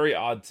 It's very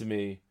odd to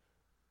me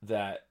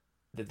that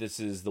this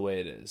is the way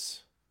it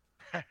is.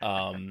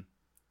 So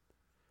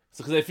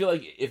because I feel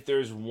like if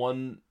there's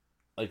one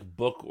like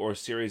book or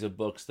series of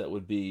books that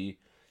would be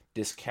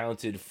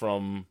discounted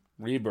from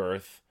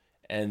Rebirth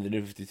and the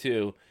New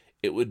 52,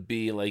 it would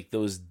be like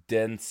those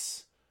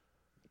dense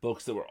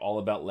books that were all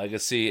about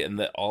legacy and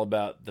that all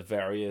about the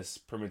various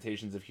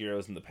permutations of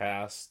heroes in the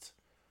past.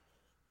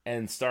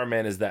 And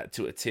Starman is that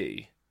to a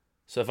T.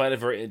 So I find it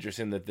very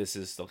interesting that this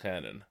is still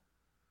canon.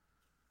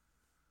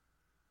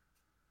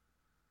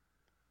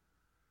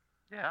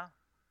 Yeah.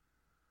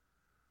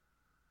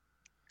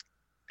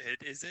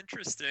 It is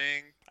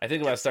interesting. I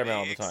think about Gets Starman me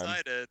all the time.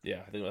 excited.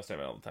 Yeah, I think about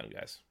Starman all the time,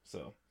 guys.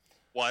 So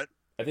What?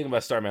 I think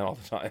about Starman all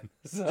the time.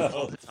 So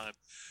All the time.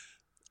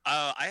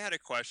 I had a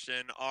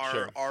question.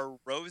 Sure. Are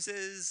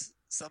roses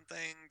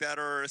something that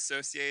are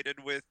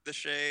associated with the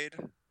Shade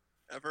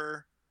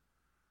ever?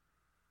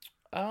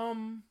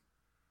 I'm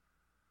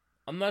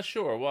not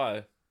sure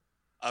why.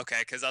 Okay,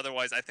 because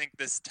otherwise, I think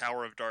this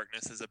Tower of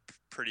Darkness is a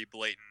pretty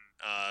blatant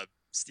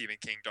Stephen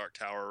King Dark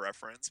Tower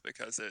reference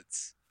because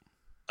it's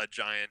a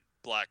giant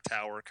black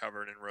tower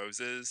covered in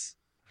roses.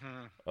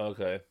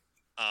 Okay.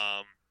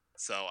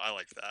 So I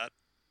like that.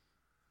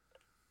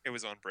 It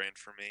was on brand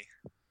for me.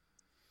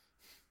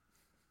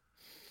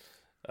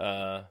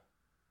 I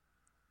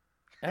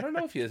don't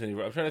know if he has any.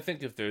 I'm trying to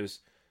think if there's.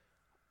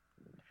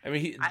 I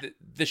mean,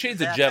 the Shade's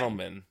a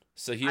gentleman,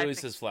 so he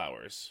always has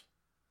flowers.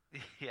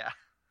 Yeah.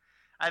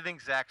 I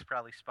think Zach's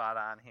probably spot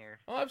on here.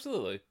 Oh,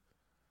 absolutely.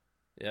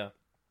 Yeah.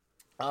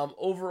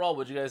 Overall,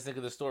 what did you guys think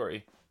of the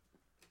story?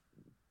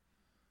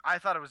 I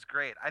thought it was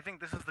great. I think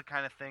this is the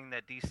kind of thing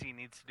that DC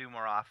needs to do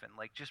more often.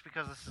 Like, just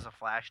because this is a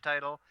Flash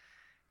title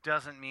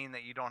doesn't mean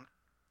that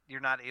you're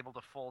not able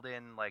to fold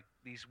in like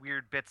these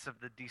weird bits of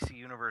the DC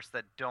universe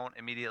that don't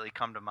immediately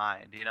come to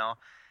mind, you know?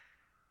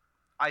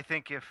 I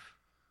think if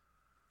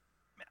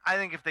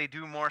they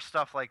do more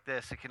stuff like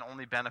this, it can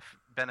only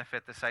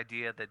benefit this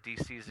idea that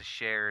DC is a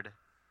shared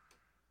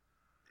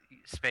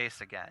space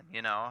again,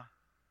 you know?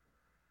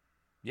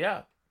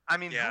 Yeah. I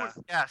mean, Yeah. who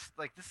would guess?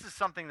 Like, this is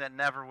something that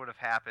never would have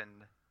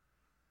happened,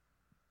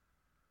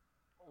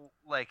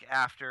 like,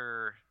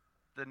 after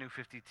the New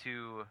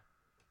 52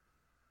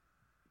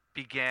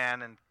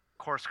 began and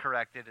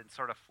course-corrected and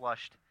sort of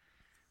flushed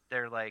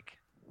their, like,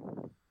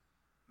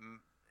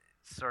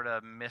 sort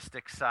of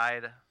mystic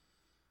side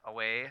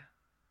away,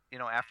 you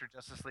know, after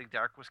Justice League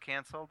Dark was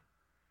canceled.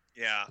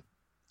 Yeah.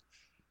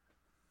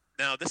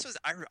 No, this was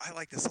I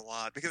like this a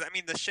lot because I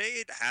mean the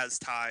Shade has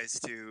ties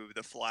to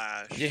the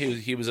Flash. Yeah,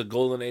 he was a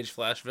Golden Age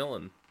Flash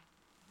villain.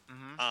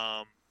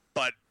 Mm-hmm.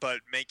 But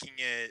making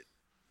it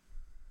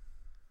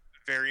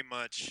very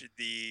much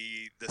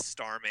the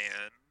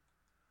Starman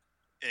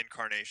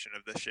incarnation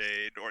of the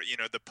Shade, or you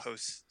know the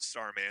post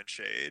Starman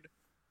Shade.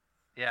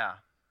 Yeah.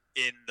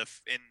 In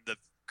the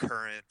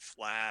current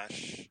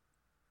Flash,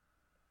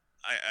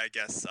 I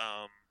guess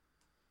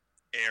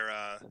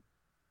era.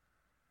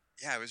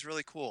 Yeah, it was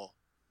really cool.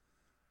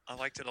 I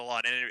liked it a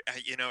lot, and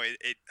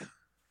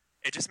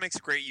it just makes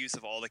great use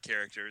of all the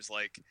characters.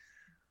 Like,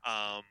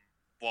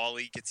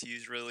 Wally gets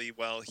used really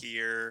well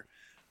here.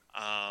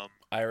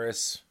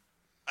 Iris.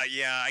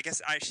 Yeah, I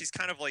guess she's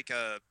kind of like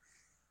a.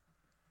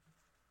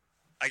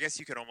 I guess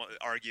you could almost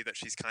argue that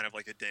she's kind of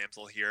like a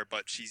damsel here,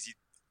 but she's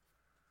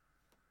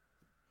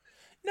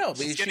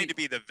getting to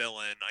be the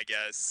villain, I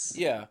guess.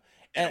 Yeah.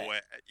 In a way,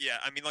 yeah.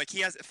 I mean, like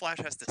Flash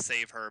has to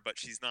save her, but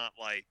she's not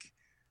like.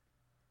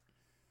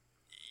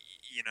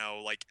 You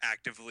know, like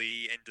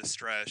actively in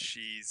distress,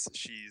 she's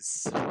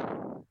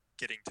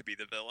getting to be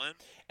the villain.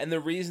 And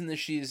the reason that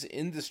she's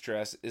in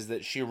distress is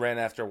that she ran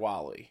after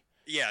Wally.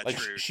 Yeah, like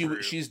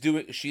true.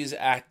 She's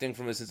acting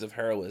from a sense of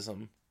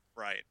heroism.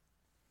 Right.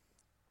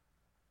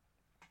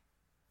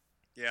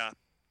 Yeah,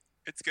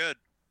 it's good.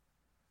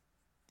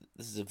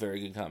 This is a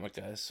very good comic,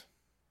 guys.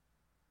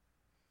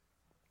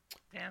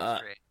 Damn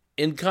great.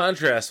 In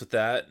contrast with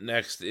that,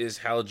 next is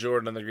Hal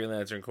Jordan on the Green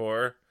Lantern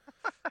Corps.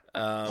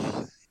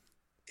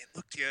 It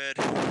looked good.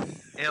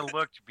 It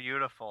looked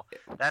beautiful.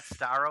 That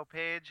Starro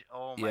page,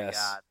 oh my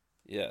god.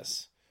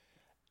 Yes.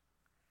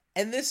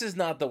 And this is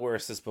not the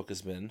worst this book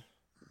has been.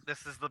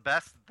 This is the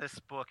best this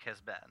book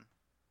has been.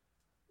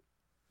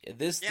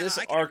 This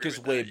arc is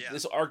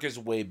this arc is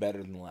way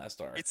better than the last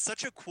arc. It's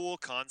such a cool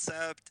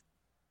concept,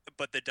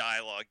 but the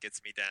dialogue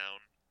gets me down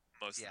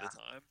most of the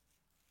time.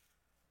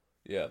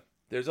 Yeah.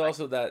 There's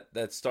also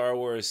that Star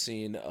Wars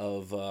scene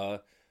of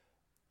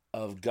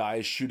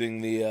guys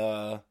shooting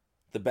the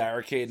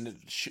barricade and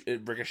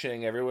it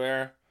ricocheting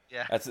everywhere.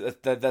 Yeah. That's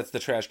the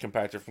trash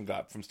compactor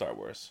from Star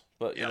Wars.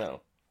 But you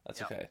know,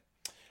 that's okay.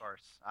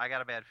 Force. I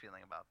got a bad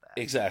feeling about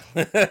that.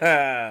 Exactly.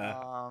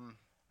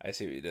 I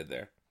see what you did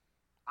there.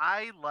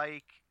 I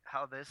like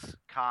how this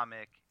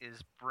comic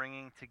is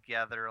bringing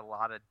together a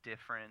lot of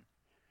different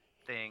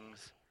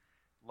things,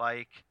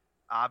 like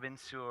Abin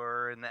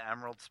Sur in the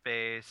Emerald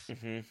Space.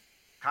 Mm-hmm.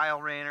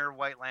 Kyle Rayner,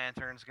 White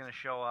Lantern's going to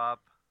show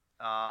up.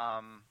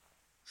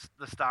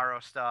 The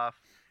Starro stuff.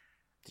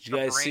 Did you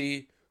guys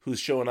see who's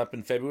showing up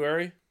in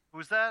February?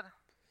 Who's that?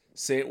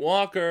 Saint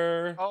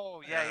Walker.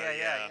 Oh,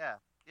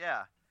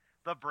 yeah.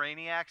 The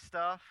Brainiac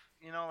stuff,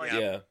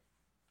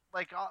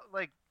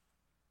 like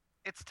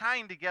it's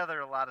tying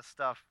together a lot of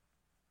stuff.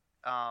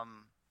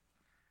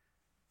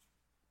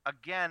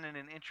 Again, in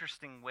an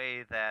interesting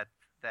way that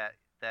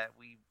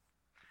we,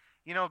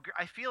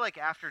 I feel like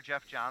after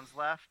Jeff Johns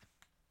left,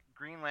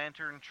 Green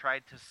Lantern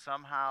tried to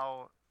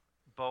somehow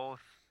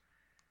both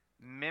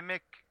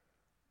mimic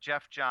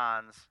Jeff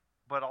Johns,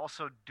 but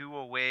also do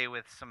away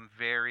with some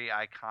very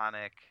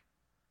iconic.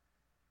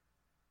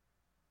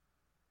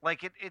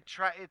 Like it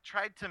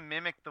tried to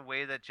mimic the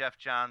way that Jeff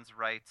Johns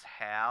writes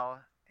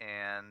Hal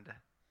and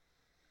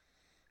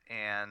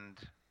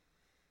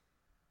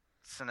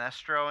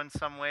Sinestro in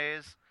some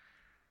ways,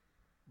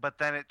 but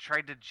then it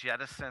tried to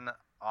jettison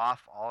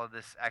off all of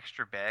this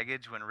extra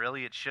baggage when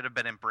really it should have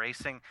been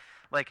embracing,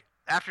 like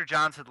after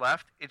Johns had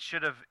left, it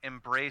should have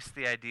embraced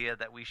the idea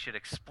that we should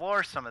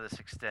explore some of this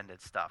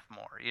extended stuff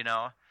more,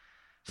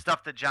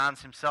 stuff that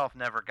Johns himself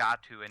never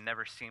got to and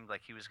never seemed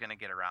like he was going to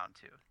get around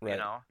to,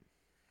 right.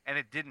 And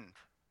it didn't.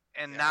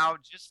 And now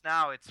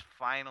it's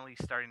finally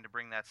starting to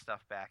bring that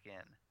stuff back in.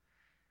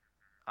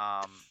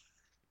 Go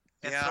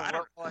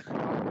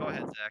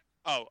ahead, Zach.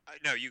 Oh,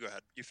 no, you go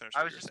ahead. You finish.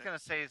 I was just gonna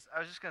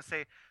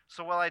say.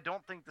 So while I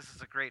don't think this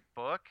is a great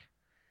book,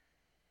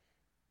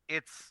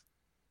 it's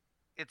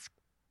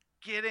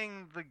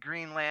getting the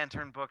Green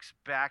Lantern books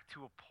back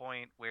to a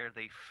point where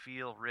they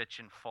feel rich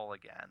and full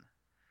again.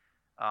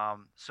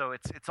 So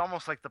it's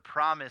almost like the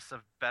promise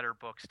of better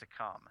books to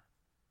come.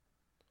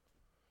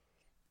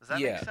 Does that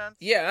make sense?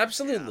 Yeah,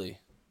 absolutely.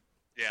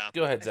 Yeah.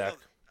 Go ahead, Zach.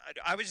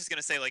 I was just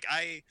gonna say, like,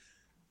 I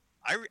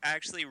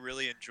actually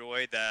really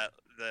enjoyed that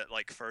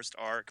like first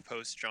arc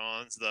post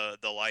Johns, the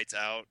Lights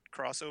Out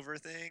crossover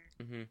thing.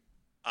 Mm-hmm.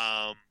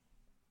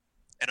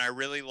 And I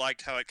really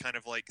liked how it kind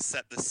of like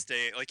set the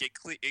stage, like it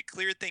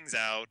cleared things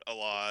out a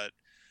lot.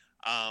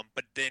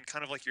 But then,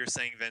 kind of like you were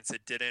saying, Vince,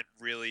 it didn't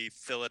really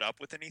fill it up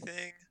with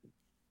anything.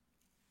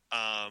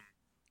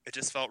 It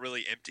just felt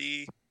really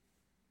empty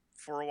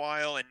for a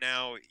while, and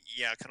now,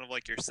 kind of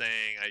like you're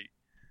saying,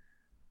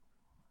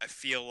 I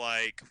feel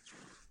like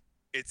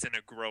it's in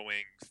a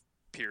growing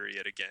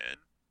period again,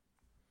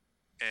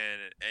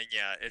 and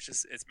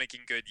it's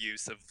making good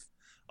use of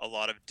a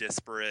lot of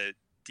disparate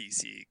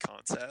DC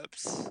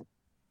concepts,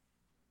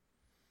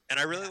 and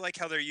I really like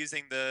how they're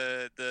using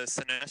the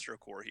Sinestro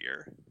Corps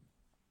here.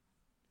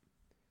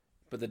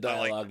 But the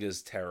dialogue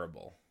is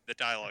terrible. The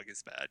dialogue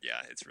is bad.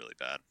 Yeah, it's really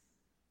bad.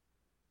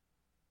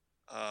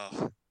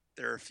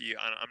 There are a few.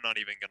 I'm not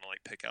even gonna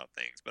like pick out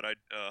things, but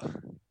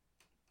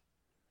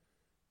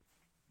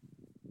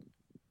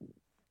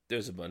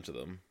there's a bunch of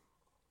them.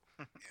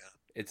 Yeah,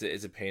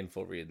 it's a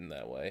painful read in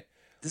that way.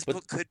 This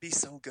book could be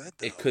so good,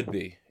 though. It could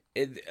be.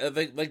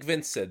 Like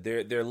Vince said,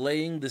 they're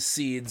laying the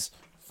seeds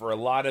for a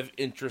lot of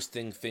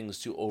interesting things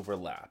to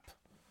overlap.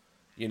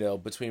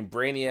 Between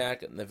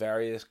Brainiac and the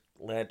various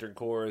Lantern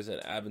Corps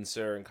and Abin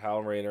Sur and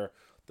Kyle Rayner.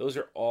 Those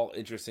are all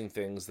interesting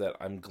things that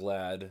I'm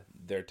glad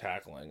they're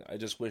tackling. I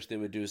just wish they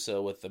would do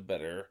so with a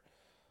better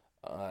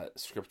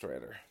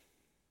scriptwriter.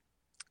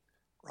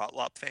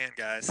 Rotlop fan,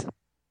 guys.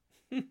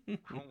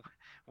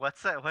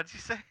 What's that? What'd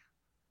you say?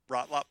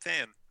 Rotlop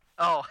fan.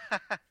 Oh,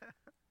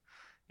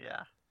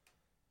 yeah.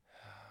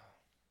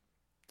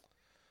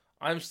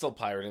 I'm still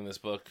pirating this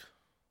book.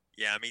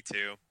 Yeah, me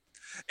too.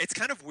 It's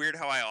kind of weird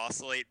how I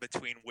oscillate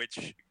between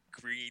which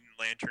Green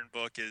Lantern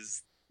book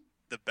is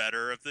the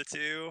better of the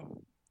two.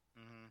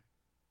 Mm-hmm.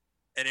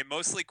 And it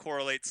mostly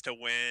correlates to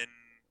when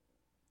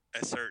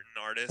a certain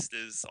artist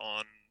is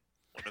on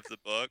one of the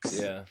books.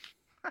 Yeah.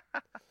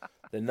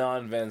 The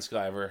non-Van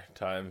Sciver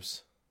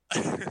times.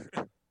 Yeah.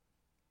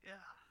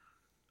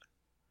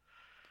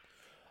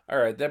 All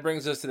right, that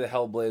brings us to the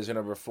Hellblazer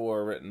number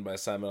 4, written by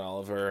Simon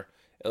Oliver,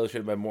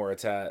 illustrated by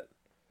Moritat.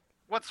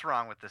 What's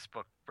wrong with this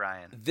book,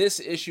 Brian? This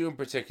issue in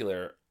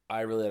particular,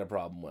 I really had a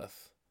problem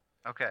with.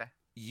 Okay.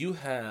 You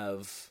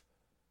have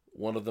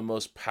one of the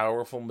most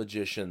powerful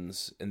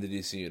magicians in the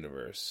DC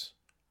universe,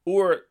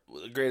 or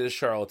the greatest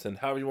charlatan,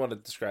 however you want to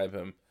describe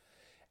him,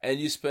 and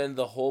you spend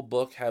the whole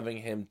book having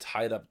him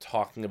tied up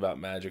talking about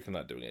magic and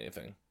not doing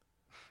anything.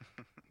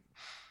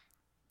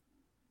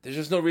 There's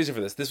just no reason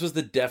for this. This was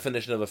the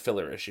definition of a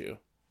filler issue.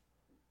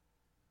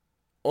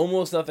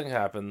 Almost nothing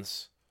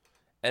happens,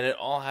 and it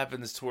all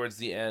happens towards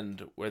the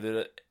end,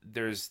 where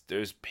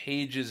there's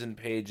pages and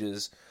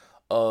pages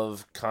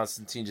of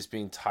Constantine just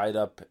being tied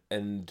up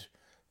and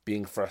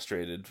being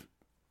frustrated.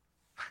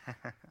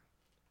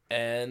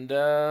 And,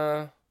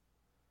 I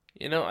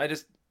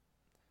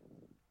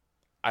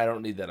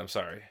don't need that. I'm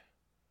sorry.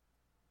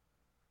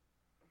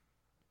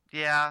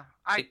 Yeah,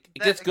 It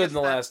gets good in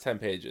the last 10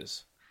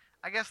 pages.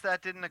 I guess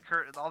that didn't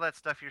occur. All that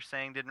stuff you're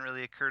saying didn't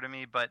really occur to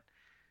me, but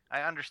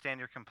I understand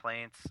your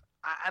complaints.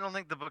 I don't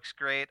think the book's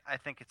great. I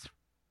think it's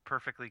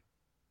perfectly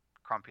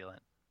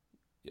crumpulent.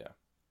 Yeah.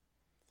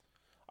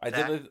 I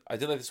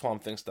did like the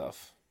Swamp Thing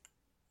stuff.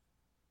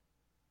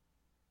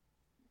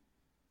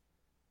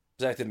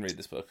 Zach didn't read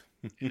this book.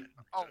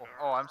 oh,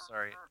 I'm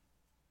sorry.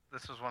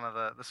 This was one of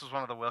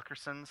the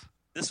Wilkersons.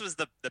 This was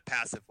the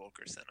passive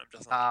Wilkerson. I'm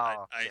just I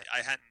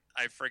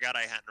forgot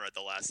I hadn't read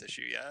the last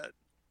issue yet.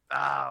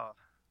 Oh,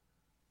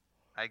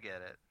 I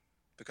get it.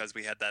 Because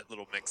we had that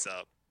little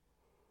mix-up.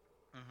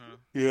 Mm-hmm.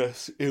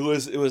 Yes, it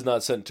was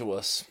not sent to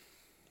us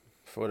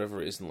for whatever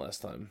reason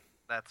last time.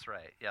 That's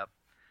right. Yep.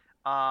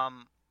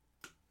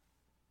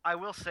 I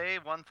will say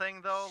one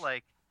thing though,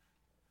 like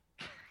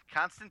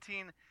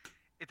Constantine.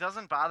 It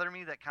doesn't bother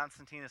me that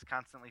Constantine is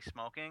constantly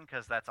smoking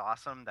because that's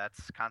awesome.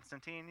 That's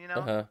Constantine, you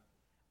know.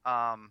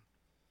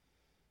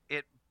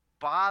 It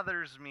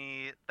bothers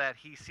me that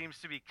he seems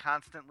to be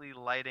constantly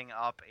lighting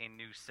up a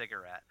new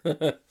cigarette.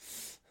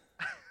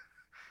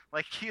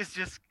 Like he is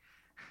just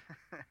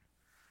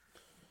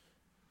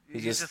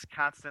he's just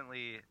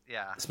constantly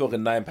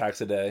smoking 9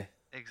 packs a day.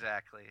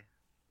 Exactly.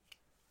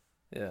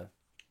 Yeah.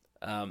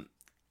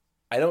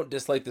 I don't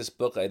dislike this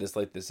book. I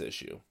dislike this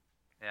issue.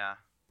 Yeah.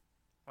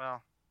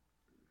 Well,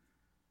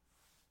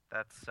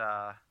 that's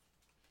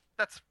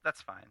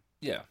fine.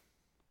 Yeah.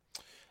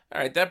 All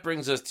right, that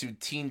brings us to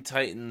Teen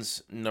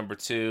Titans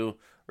 #2,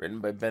 written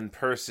by Ben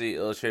Percy,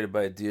 illustrated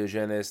by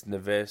Diogenes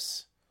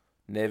Neves.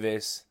 I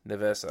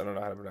don't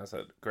know how to pronounce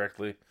that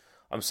correctly.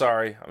 I'm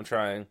sorry. I'm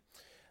trying.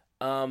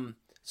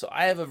 So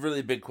I have a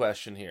really big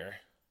question here.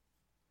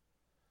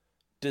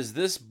 Does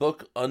this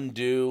book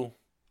undo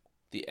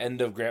the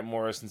end of Grant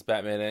Morrison's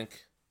Batman Inc.?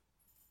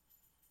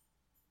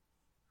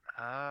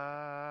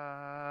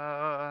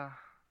 I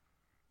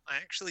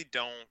actually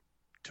don't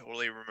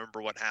totally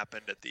remember what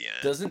happened at the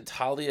end. Doesn't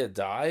Talia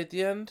die at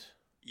the end?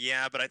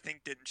 Yeah, but I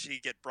think didn't she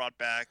get brought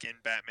back in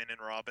Batman and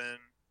Robin?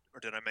 Or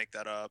did I make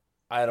that up?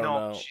 I don't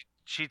know.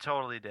 She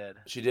totally did.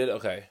 She did?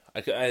 Okay.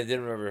 I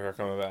didn't remember her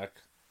coming back.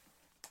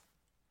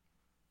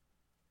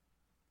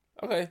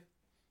 Okay.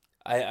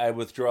 I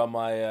withdraw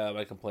my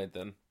my complaint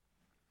then.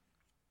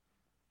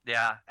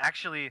 Yeah,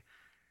 actually,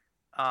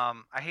 I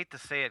hate to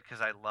say it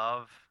because I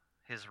love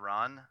his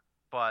run,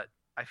 but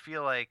I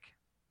feel like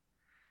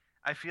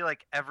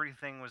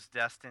everything was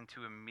destined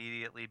to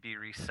immediately be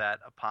reset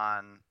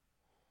upon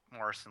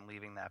Morrison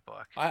leaving that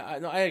book.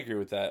 I agree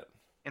with that.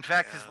 In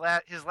fact,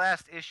 his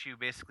last issue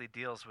basically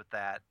deals with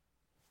that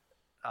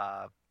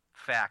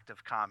fact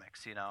of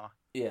comics, you know.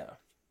 Yeah.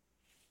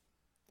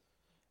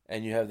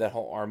 And you have that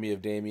whole army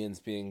of Damians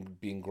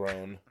being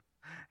grown.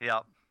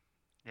 Yep.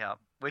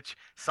 Which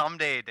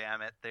someday,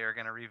 damn it, they are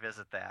going to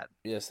revisit that.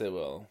 Yes, they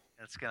will.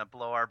 It's going to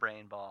blow our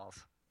brain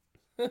balls.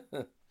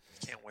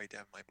 Can't wait to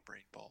have my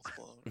brain balls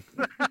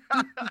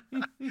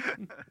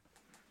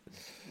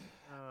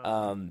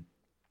blown.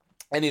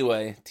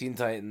 Anyway, Teen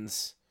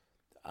Titans.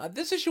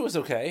 This issue was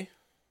okay.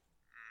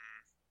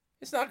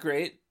 It's not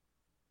great.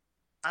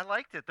 I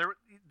liked it. There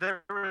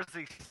was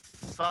a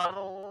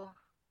subtle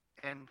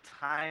and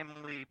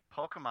timely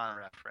Pokemon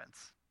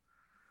reference.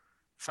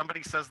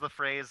 Somebody says the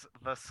phrase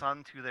 "the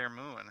sun to their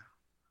moon."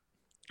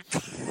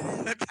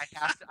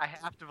 I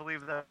have to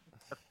believe that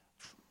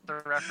the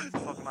reference to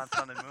Pokemon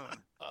Sun and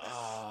Moon.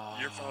 Oh,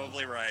 you're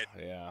probably right.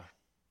 Yeah.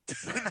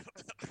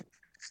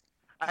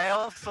 I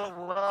also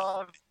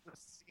love the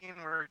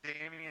scene where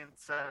Damian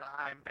said,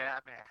 "I'm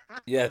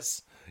Batman."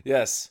 Yes.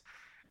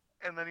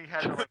 And then he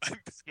had to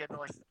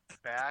like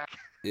back.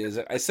 Yes,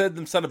 I said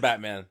them son of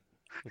Batman.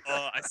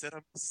 I said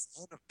I'm the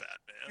son of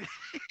Batman.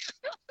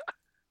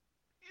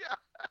 Yeah,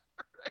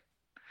 right.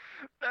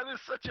 That is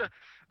such a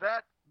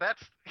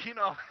that's you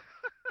know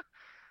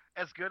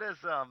as good as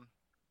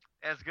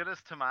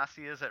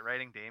Tomasi is at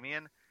writing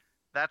Damian,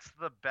 that's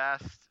the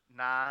best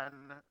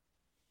non-Tomasi,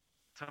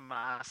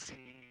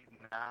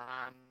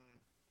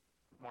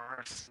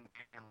 non-Morrison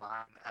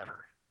line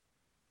ever.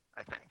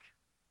 I think.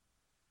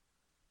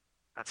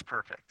 That's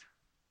perfect.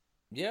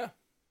 Yeah.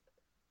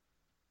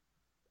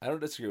 I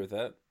don't disagree with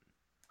that.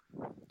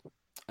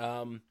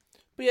 But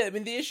yeah, I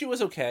mean, the issue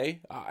was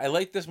okay. I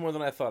liked this more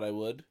than I thought I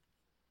would.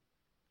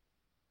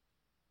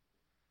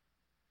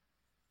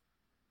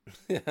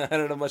 I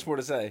don't know much more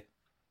to say.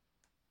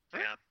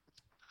 Yeah.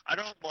 I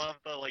don't love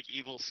the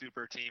evil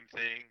super team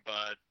thing,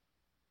 but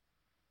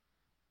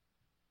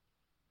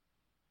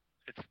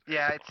it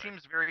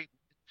seems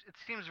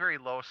very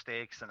low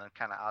stakes and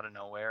kind of out of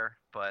nowhere,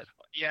 but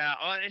yeah,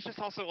 it's just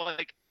also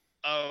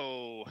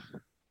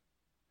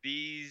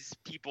these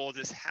people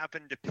just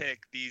happen to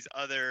pick these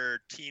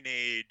other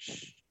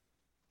teenage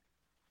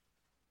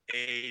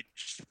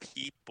age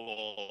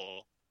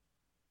people.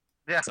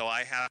 Yeah. So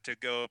I have to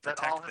go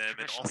protect them,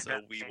 and also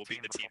been we will be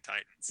the Teen people.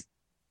 Titans.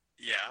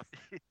 Yeah.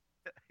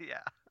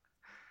 Yeah.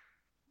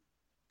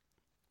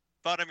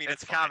 But I mean,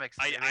 it's comics.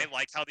 I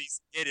like how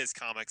it is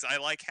comics. I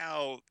like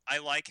how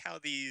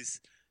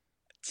these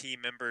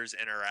team members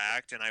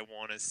interact, and I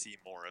want to see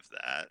more of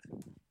that.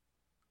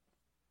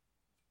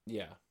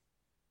 Yeah.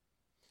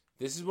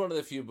 This is one of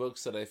the few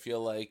books that I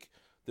feel like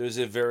there's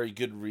a very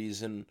good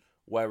reason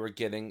why we're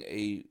getting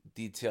a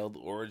detailed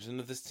origin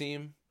of this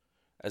team,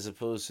 as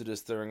opposed to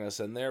just throwing us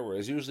in there.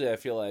 Whereas usually I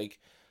feel like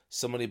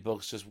so many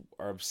books just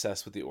are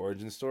obsessed with the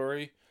origin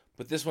story,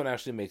 but this one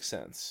actually makes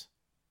sense.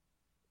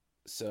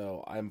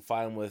 So I'm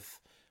fine with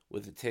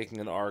it taking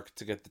an arc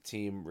to get the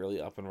team really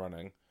up and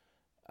running.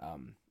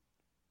 Um,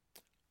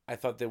 I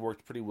thought they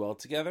worked pretty well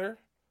together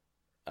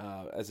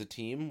as a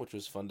team, which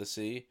was fun to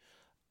see.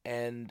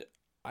 And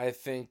I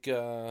think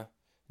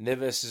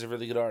Nivis is a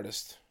really good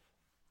artist.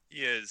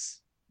 He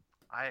is.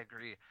 I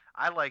agree.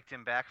 I liked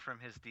him back from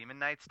his Demon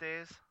Knights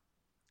days.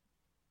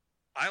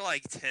 I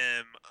liked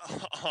him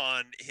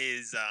on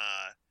his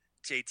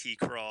JT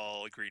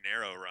Crawl Green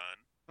Arrow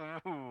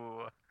run.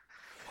 Ooh.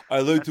 I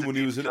liked That's him a when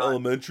he deep was in cut.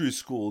 elementary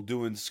school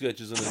doing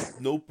sketches in his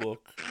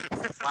notebook.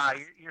 Wow,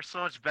 you're so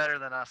much better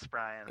than us,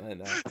 Brian. I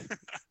know.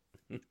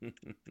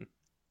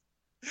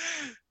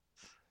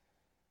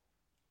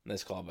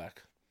 Nice callback.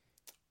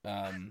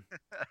 But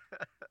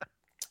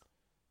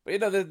you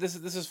know, this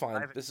is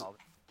fine.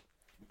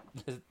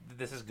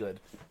 This is good.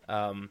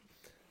 I'm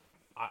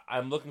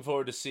looking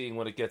forward to seeing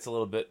when it gets a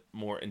little bit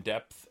more in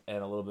depth and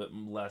a little bit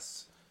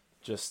less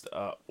just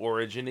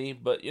origin-y.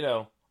 But you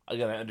know,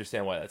 again, I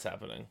understand why that's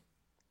happening.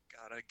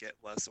 Gotta get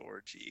less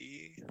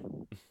orgy.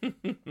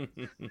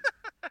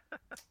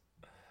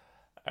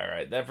 All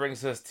right, that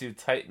brings us to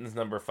Titans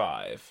number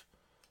 5.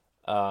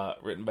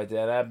 Written by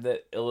Dan Abnett,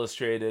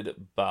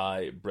 illustrated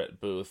by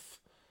Brett Booth.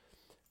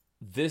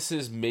 This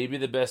is maybe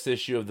the best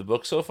issue of the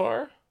book so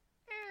far.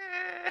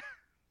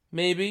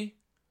 Maybe.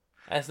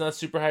 That's not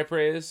super high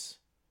praise.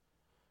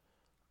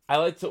 I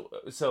like to...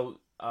 So,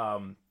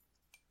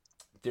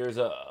 there's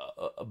a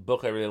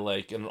book I really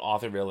like, and an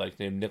author I really like,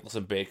 named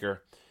Nicholson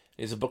Baker.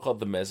 It's a book called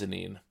The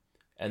Mezzanine.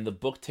 And the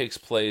book takes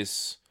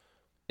place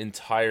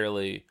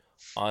entirely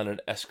on an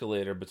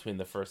escalator between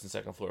the first and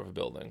second floor of a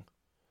building.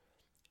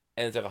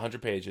 And it's like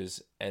 100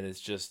 pages, and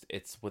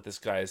it's what this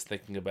guy is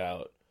thinking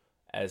about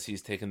as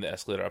he's taking the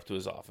escalator up to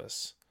his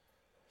office.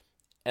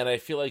 And I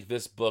feel like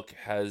this book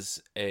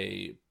has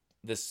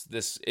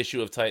this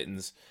issue of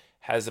Titans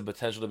has the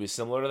potential to be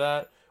similar to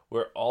that,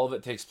 where all of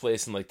it takes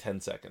place in like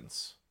 10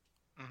 seconds.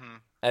 Mm-hmm.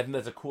 I think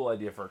that's a cool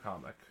idea for a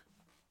comic.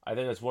 I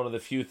think that's one of the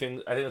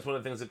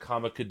things that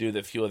comic could do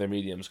that few other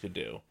mediums could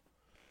do,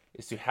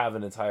 is to have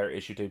an entire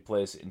issue take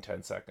place in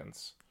 10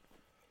 seconds.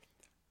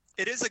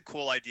 It is a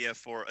cool idea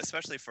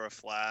especially for a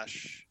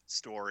Flash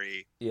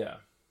story. Yeah.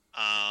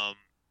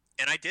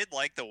 And I did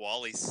like the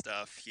Wally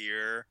stuff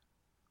here.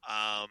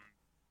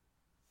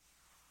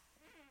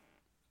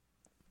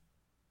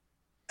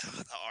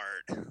 The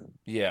art.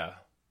 Yeah.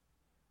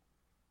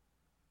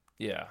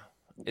 Yeah.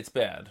 It's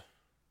bad.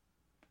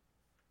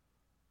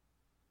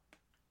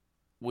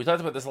 We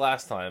talked about this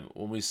last time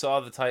when we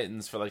saw the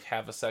Titans for like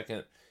half a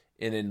second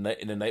in a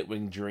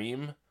Nightwing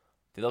dream.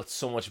 They looked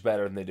so much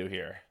better than they do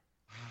here,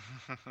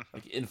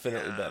 like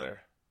infinitely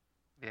better.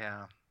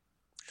 Yeah.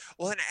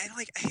 Well, and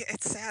like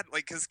it's sad,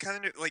 like because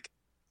kind of like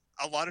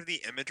a lot of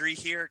the imagery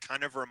here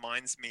kind of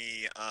reminds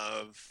me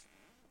of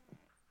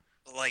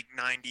like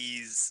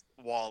 '90s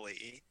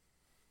Wally.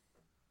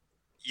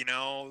 You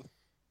know,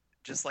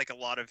 just like a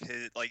lot of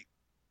his like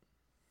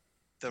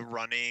the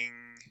running.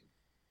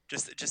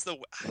 Just the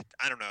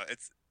I don't know.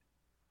 It's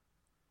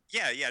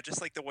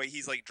just like the way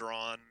he's like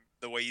drawn,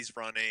 the way he's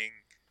running.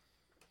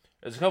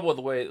 There's a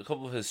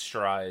couple of his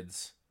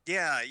strides.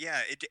 Yeah.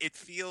 It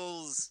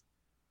feels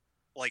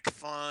like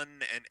fun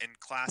and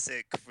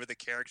classic for the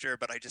character,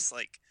 but I just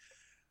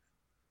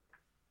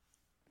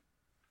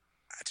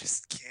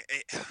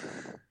can't.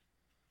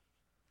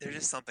 There's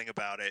just something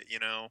about it, you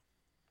know.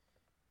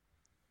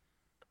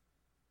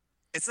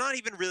 It's not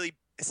even really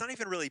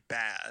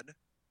bad,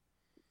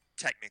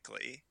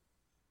 technically.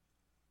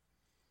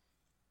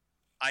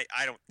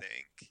 I don't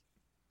think.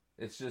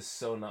 It's just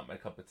so not my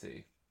cup of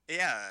tea.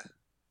 Yeah.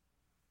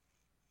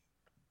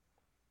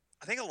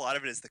 I think a lot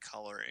of it is the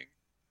coloring.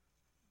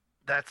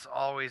 That's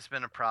always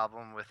been a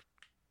problem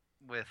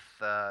with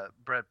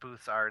Brett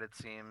Booth's art, it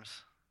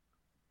seems.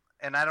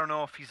 And I don't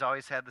know if he's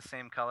always had the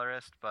same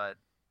colorist, but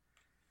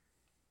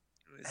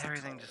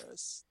everything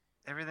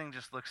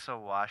just looks so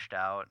washed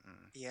out.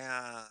 And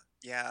yeah.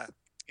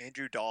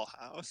 Andrew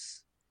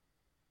Dollhouse.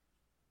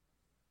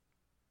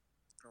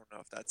 I don't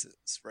know if that's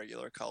his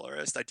regular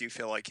colorist. I do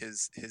feel like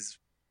his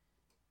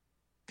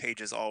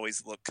pages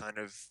always look kind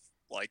of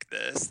like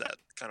this, that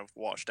kind of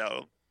washed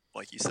out,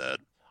 like you said.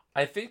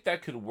 I think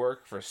that could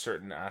work for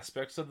certain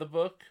aspects of the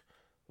book.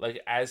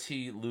 Like, as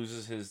he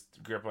loses his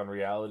grip on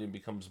reality and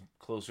becomes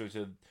closer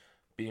to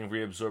being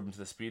reabsorbed into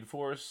the Speed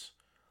Force,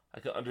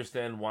 I could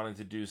understand wanting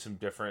to do some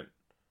different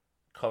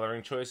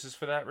coloring choices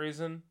for that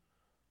reason.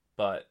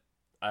 But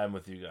I'm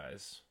with you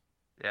guys.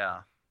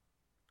 yeah.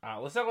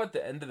 Let's talk about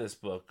the end of this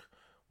book,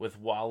 with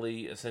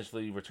Wally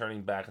essentially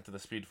returning back into the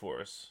Speed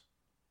Force.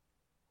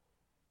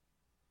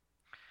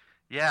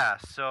 Yeah,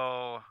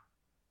 so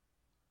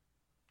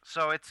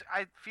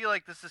I feel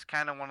like this is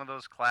kind of one of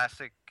those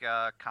classic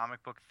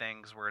comic book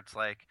things where it's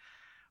like,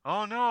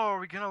 oh no, are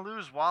we gonna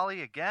lose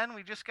Wally again?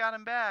 We just got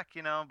him back,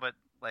 But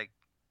like,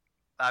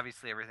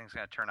 obviously everything's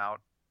gonna turn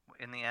out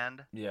in the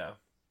end. Yeah.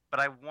 But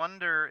I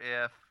wonder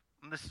if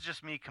this is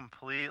just me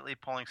completely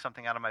pulling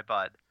something out of my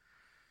butt.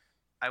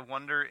 I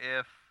wonder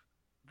if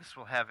this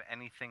will have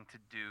anything to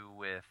do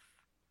with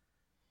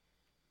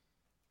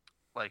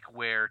like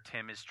where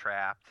Tim is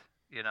trapped,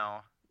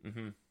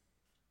 Mm-hmm.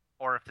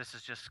 or if this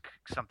is just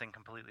something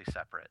completely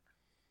separate.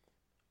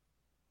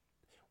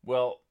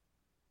 Well,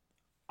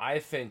 I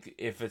think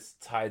if it's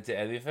tied to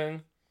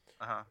anything,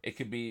 Uh-huh. it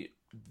could be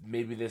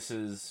maybe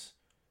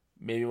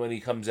when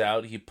he comes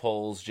out, he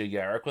pulls Jay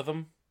Garrick with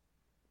him,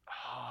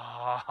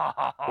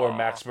 or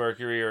Max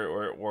Mercury,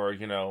 or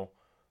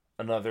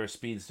another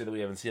speedster that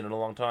we haven't seen in a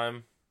long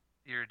time.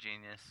 You're a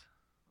genius,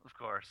 of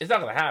course. It's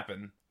not gonna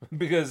happen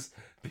because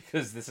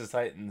this is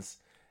Titans,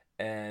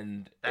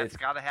 and That's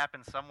got to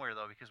happen somewhere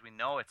though, because we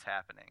know it's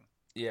happening.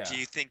 Yeah. Do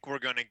you think we're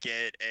gonna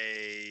get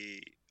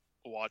a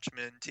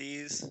Watchmen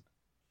tease?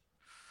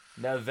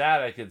 Now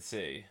that I could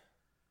see.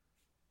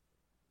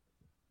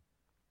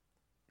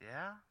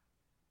 Yeah.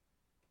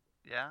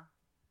 Yeah.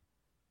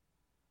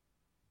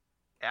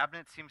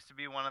 Abnett seems to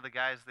be one of the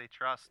guys they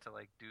trust to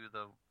like do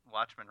the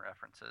Watchmen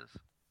references.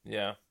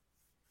 Yeah.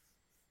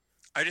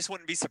 I just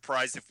wouldn't be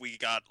surprised if we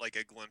got like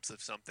a glimpse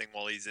of something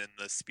while he's in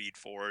the Speed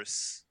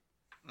Force.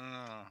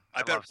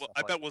 I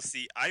bet we'll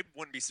see. I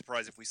wouldn't be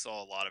surprised if we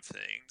saw a lot of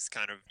things.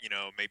 Kind of,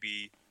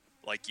 maybe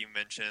like you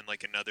mentioned,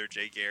 like another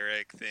Jay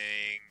Garrick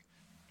thing,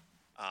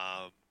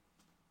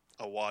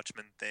 a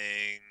Watchmen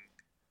thing,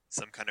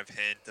 some kind of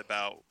hint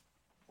about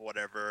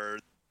whatever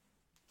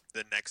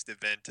the next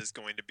event is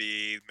going to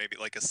be. Maybe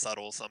like a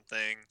subtle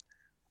something.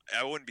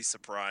 I wouldn't be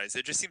surprised.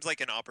 It just seems like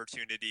an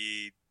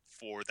opportunity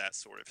for that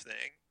sort of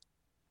thing.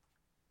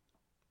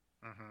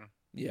 Mm-hmm.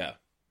 Yeah.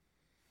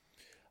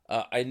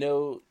 I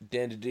know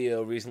Dan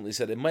DiDio recently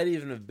said, it might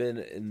even have been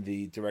in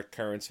the Direct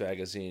Currents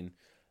magazine,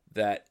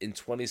 that in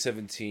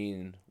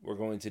 2017 we're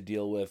going to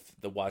deal with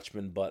the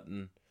Watchmen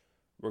button,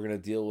 we're going to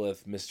deal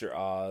with Mr.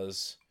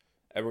 Oz,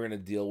 and we're going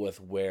to deal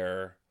with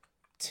where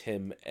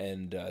Tim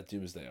and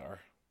Doomsday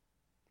are.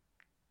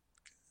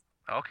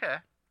 Okay.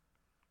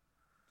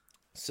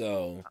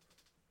 So,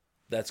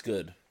 that's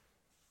good.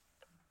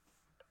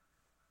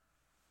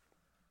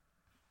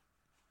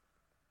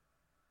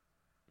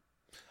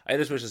 I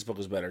just wish this book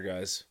was better,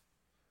 guys.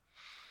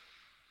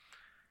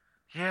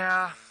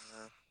 Yeah.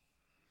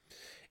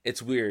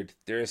 It's weird.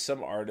 There are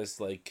some artists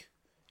like,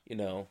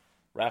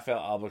 Raphael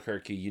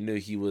Albuquerque. You knew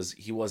he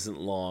wasn't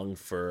long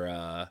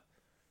for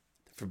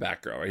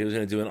Batgirl. Right? He was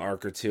going to do an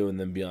arc or two and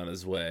then be on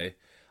his way.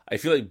 I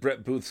feel like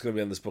Brett Booth's going to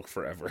be on this book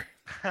forever.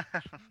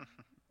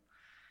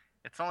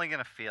 It's only going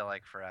to feel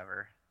like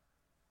forever.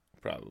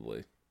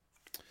 Probably.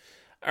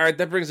 All right,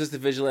 that brings us to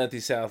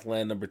Vigilante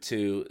Southland number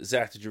 2.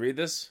 Zach, did you read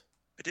this?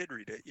 I did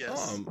read it,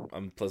 yes. Oh,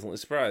 I'm pleasantly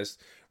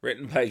surprised.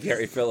 Written by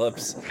Gary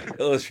Phillips,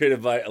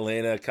 illustrated by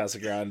Elena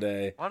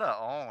Casagrande. What a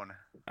own.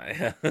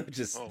 I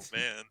just. Oh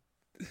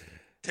man,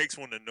 takes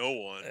one to know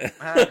one. It's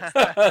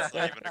not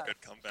even a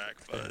good comeback,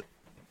 but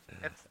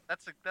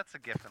that's a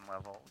Giffen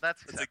level.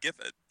 That's a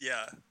Giffen.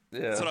 Yeah.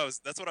 Yeah.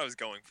 That's what I was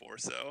going for.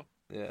 So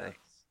yeah.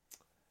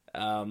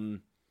 Nice.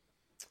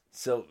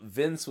 So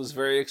Vince was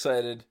very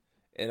excited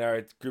in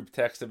our group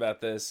text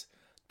about this,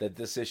 that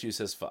this issue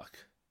says fuck.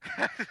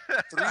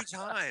 3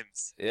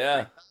 times.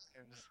 Yeah.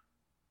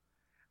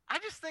 I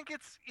just think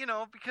it's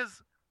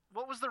because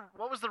what was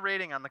the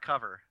rating on the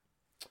cover?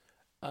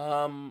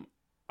 I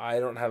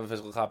don't have a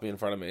physical copy in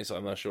front of me, so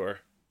I'm not sure.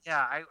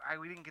 Yeah,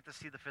 we didn't get to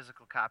see the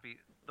physical copy.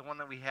 The one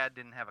that we had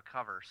didn't have a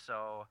cover,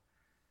 so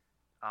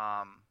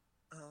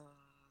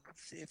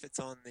let's see if it's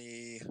on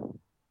the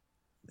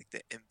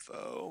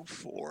info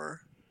for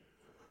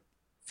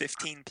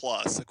 15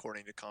 plus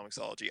according to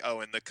Comixology. Oh,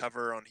 and the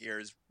cover on here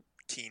is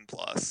teen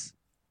plus.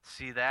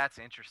 See, that's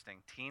interesting.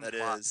 Teen That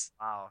plus. is.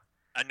 Wow.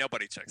 And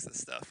nobody checks this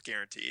stuff,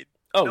 guaranteed.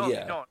 Oh no,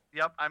 yeah. You don't.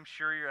 Yep, I'm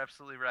sure you're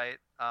absolutely right.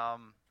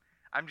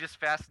 I'm just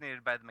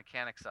fascinated by the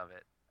mechanics of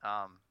it.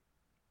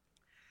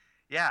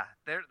 Yeah,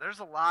 there's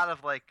a lot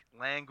of like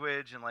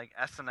language and like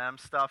S&M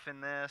stuff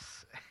in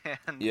this,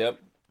 and Yep.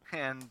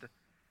 and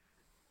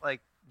like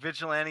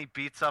Vigilante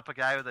beats up a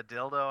guy with a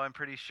dildo. I'm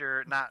pretty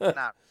sure. Not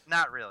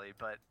really,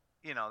 but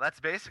that's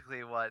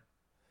basically what.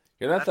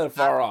 You're not that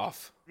far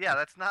off. Yeah,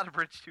 that's not a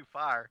bridge too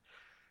far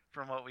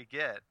from what we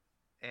get,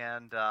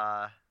 and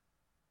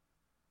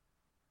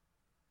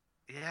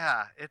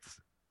yeah, it's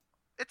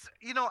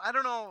I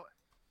don't know.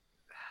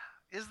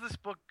 Is this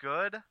book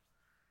good?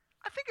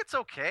 I think it's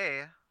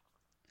okay.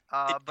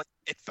 But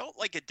it felt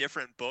like a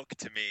different book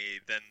to me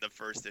than the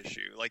first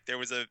issue. Like there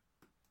was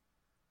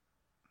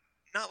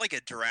not like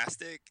a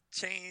drastic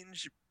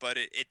change, but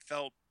it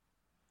felt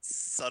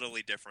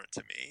subtly different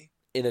to me.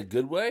 In a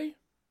good way?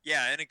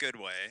 Yeah, in a good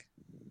way.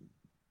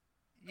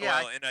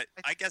 yeah, Well,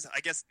 I guess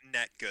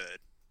net good.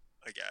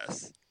 I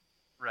guess.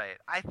 right.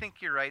 I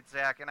think you're right,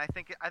 Zach, and I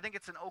think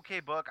it's an okay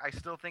book. I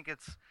still think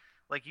it's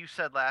like you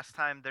said last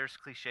time. There's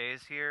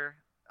cliches here,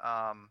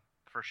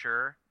 for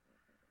sure.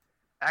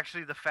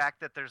 Actually, the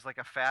fact that there's like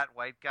a fat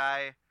white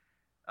guy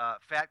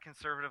fat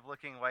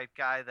conservative-looking white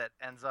guy that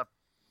ends up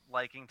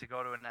liking to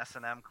go to an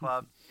S&M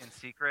club in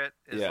secret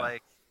is Yeah.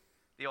 like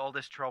the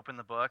oldest trope in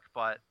the book,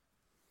 but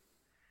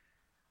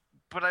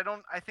I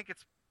don't. I think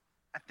it's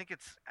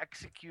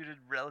executed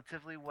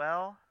relatively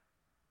well.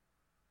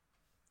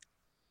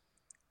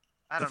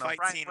 I The don't know, fight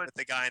Brian. scene What, with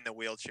the guy in the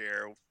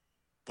wheelchair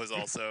was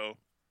also.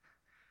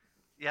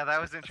 yeah,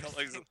 that was I felt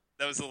interesting. like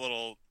that was a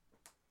little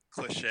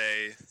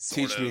cliche,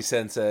 sort Teach of. me,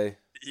 sensei.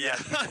 Yeah.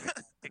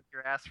 Kick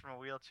your ass from a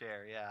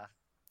wheelchair. Yeah.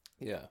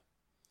 Yeah.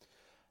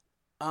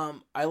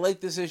 I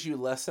like this issue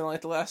less than I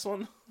like the last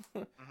one.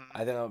 Mm-hmm.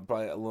 I think I'm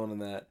probably alone in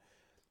that.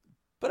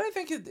 But I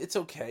think it's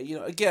okay. You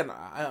know, again,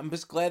 I'm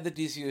just glad that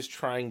DC is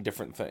trying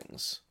different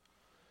things.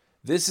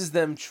 This is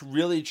them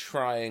really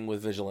trying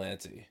with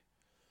Vigilante.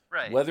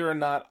 Right. Whether or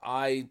not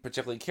I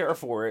particularly care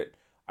for it,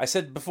 I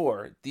said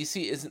before,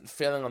 DC isn't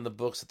failing on the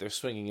books that they're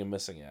swinging and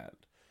missing at.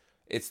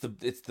 It's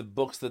the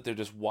books that they're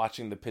just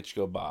watching the pitch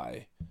go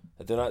by.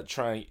 That they're not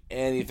trying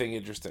anything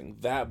interesting.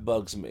 That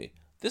bugs me.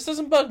 This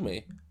doesn't bug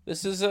me.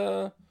 This is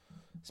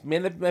it's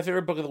my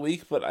favorite book of the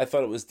week, but I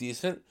thought it was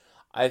decent.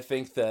 I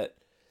think that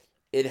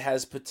it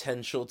has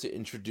potential to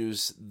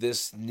introduce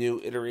this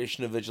new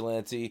iteration of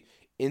Vigilante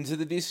into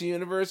the DC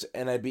universe,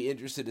 and I'd be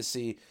interested to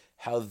see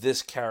how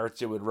this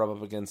character would rub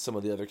up against some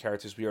of the other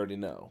characters we already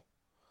know.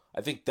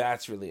 I think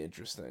that's really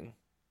interesting.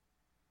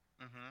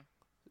 Mm-hmm.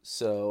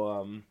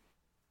 So,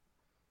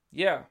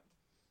 yeah,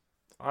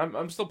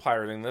 I'm still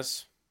pirating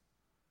this.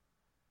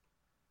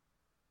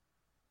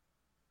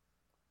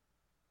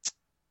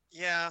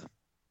 Yeah.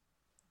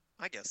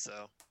 I guess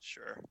so.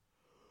 Sure.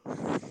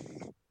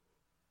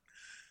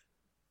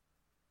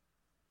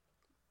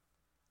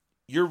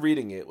 You're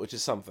reading it, which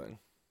is something.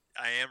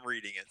 I am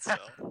reading it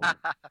still.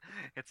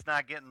 It's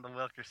not getting the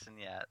Wilkerson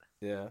yet.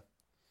 Yeah.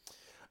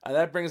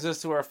 That brings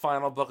us to our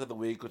final book of the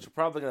week, which we're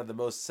probably going to have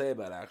the most to say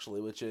about,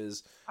 actually, which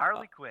is...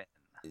 Harley Quinn.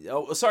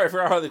 Oh, sorry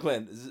for our Harley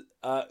Quinn.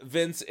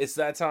 Vince, it's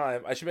that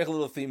time. I should make a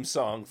little theme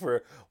song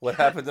for what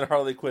happened in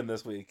Harley Quinn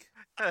this week.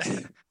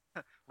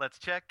 Let's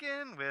check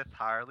in with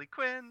Harley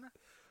Quinn.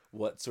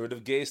 What sort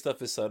of gay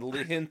stuff is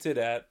subtly hinted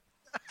at?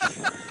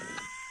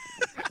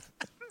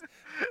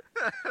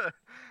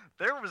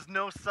 There was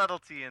no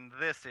subtlety in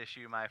this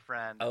issue, my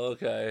friend.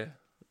 Okay.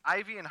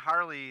 Ivy and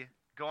Harley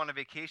go on a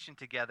vacation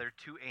together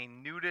to a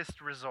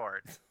nudist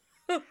resort.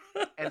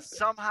 And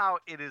somehow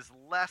it is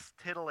less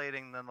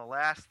titillating than the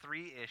last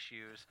 3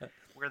 issues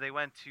where they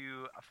went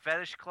to a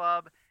fetish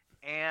club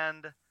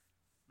and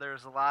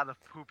there's a lot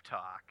of poop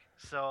talk.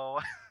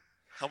 So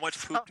How much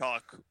poop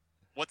talk?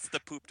 What's the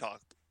poop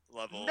talk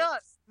level?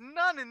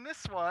 none in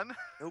this one.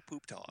 No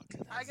poop talk.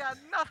 I got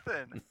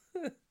nothing.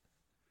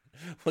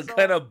 What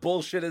kind of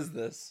bullshit is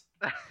this?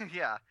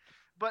 Yeah.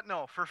 But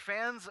no, for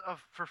fans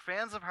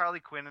of Harley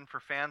Quinn and for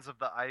fans of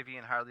the Ivy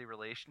and Harley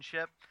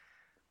relationship,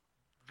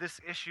 this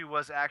issue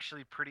was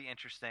actually pretty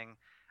interesting.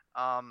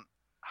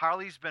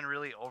 Harley's been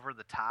really over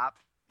the top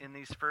in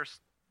these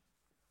first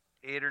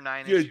 8 or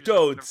 9 issues. You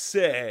don't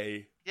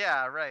say.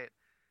 Yeah, right.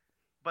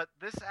 But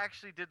this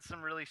actually did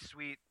some really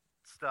sweet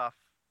stuff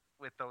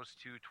with those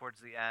two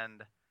towards the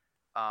end.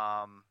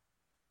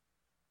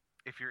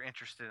 If you're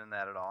interested in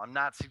that at all, I'm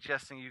not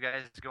suggesting you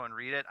guys go and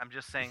read it. I'm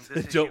just saying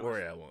this. Don't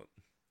worry, I won't.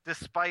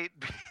 Despite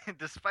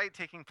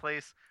taking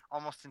place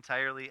almost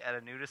entirely at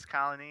a nudist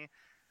colony,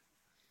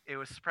 it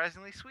was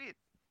surprisingly sweet.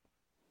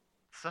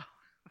 So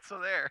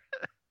there.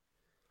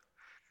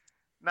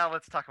 Now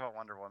let's talk about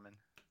Wonder Woman.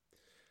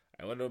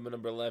 Wonder Woman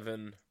number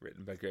 11,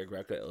 written by Greg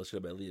Rucka,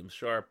 illustrated by Liam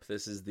Sharp.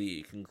 This is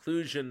the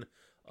conclusion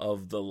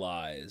of the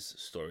Lies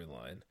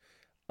storyline.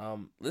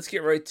 Let's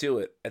get right to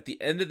it. At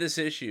the end of this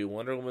issue,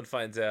 Wonder Woman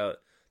finds out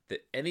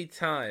that any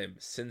time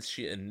since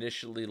she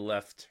initially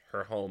left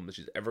her home that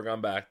she's ever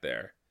gone back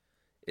there,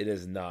 it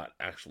has not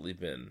actually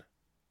been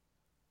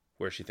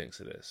where she thinks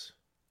it is.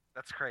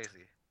 That's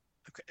crazy.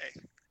 Okay.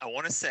 I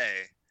want to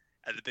say,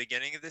 at the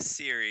beginning of this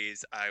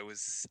series, I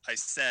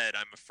said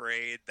I'm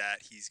afraid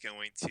that he's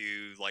going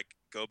to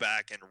go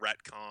back and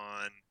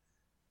retcon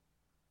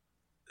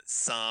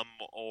some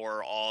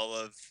or all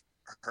of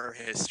her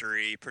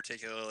history,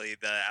 particularly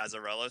the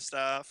Azzarello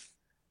stuff.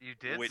 You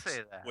did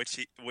say that. Which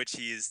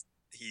he's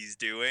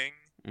doing.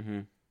 Mm-hmm.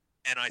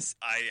 And I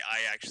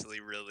actually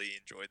really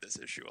enjoyed this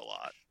issue a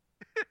lot.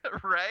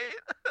 Right?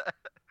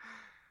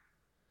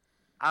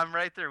 I'm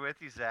right there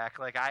with you, Zach.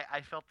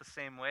 I felt the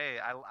same way.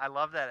 I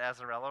love that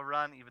Azzarello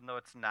run, even though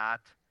it's not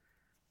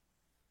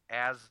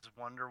as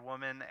Wonder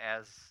Woman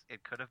as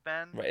it could have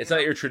been. Right. It's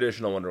not your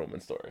traditional Wonder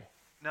Woman story.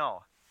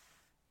 No.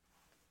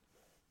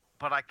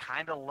 But I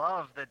kind of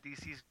love that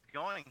DC's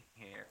going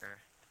here.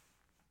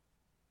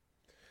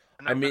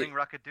 And they're letting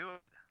Rucka do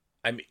it.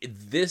 I mean,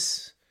 if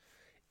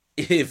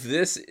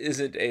this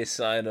isn't a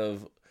sign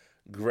of,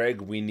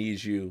 Greg, we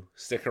need you,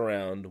 stick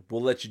around,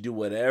 we'll let you do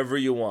whatever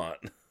you want.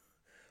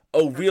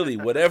 Oh, really?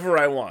 Whatever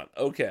I want.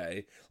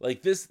 Okay.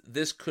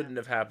 This couldn't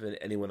have happened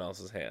in anyone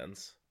else's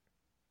hands.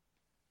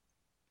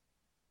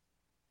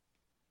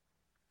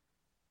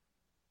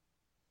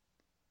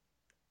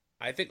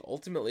 I think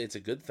ultimately it's a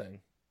good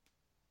thing.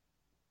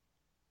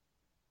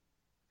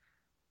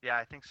 Yeah,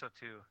 I think so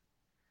too.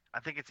 I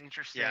think it's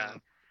interesting. Yeah.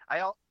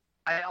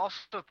 I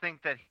also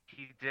think that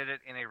he did it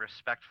in a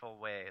respectful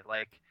way.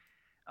 Like,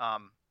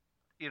 um,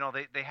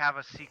 they have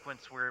a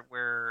sequence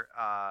where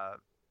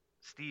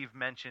Steve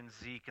mentions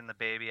Zeke and the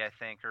baby, I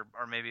think,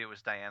 or maybe it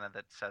was Diana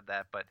that said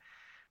that, but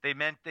they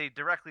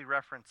directly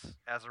reference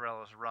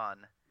Azarella's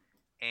run,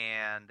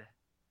 and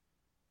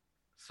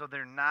so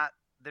they're not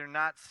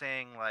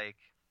saying like,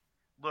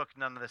 look,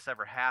 none of this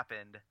ever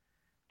happened.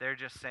 They're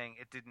just saying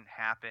it didn't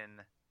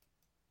happen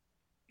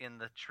in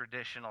the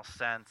traditional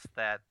sense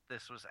that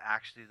this was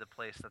actually the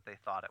place that they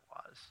thought it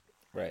was.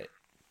 Right.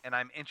 And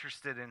I'm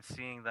interested in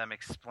seeing them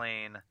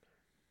explain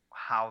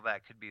how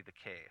that could be the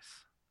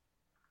case.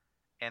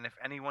 And if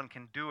anyone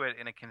can do it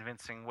in a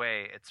convincing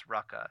way, it's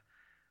Rucka.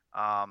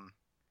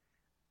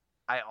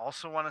 I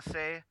also want to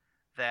say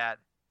that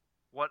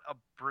what a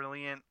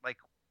brilliant, like,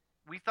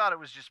 we thought it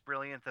was just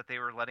brilliant that they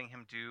were letting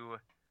him do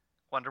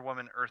Wonder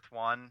Woman Earth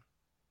 1,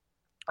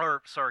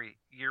 or sorry,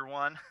 Year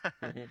 1.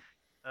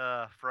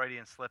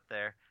 Freudian slip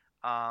there.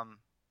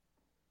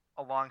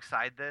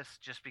 Alongside this,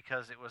 just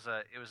because it was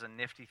a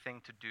nifty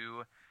thing to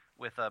do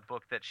with a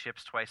book that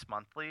ships twice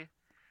monthly.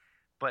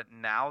 But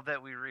now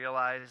that we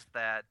realize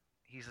that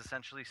he's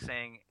essentially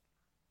saying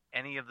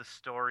any of the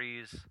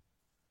stories,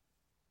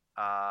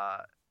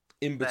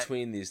 In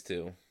between these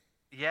two.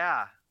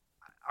 yeah,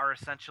 are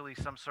essentially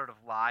some sort of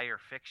lie or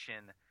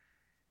fiction.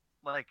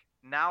 Like,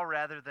 now,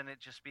 rather than it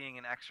just being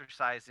an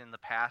exercise in the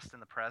past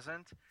and the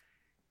present,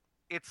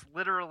 it's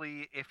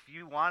literally, if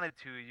you wanted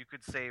to, you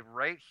could say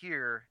right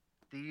here,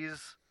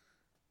 these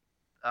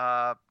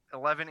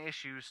 11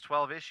 issues,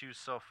 12 issues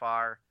so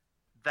far,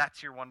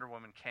 that's your Wonder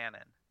Woman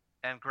canon.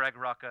 And Greg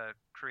Rucka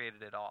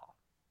created it all.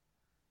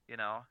 You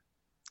know?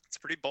 It's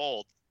pretty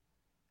bold.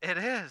 It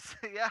is.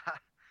 Yeah.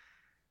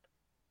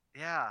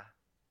 Yeah.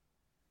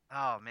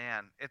 Oh,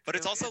 man. But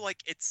it's also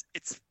like it's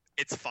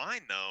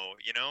fine though,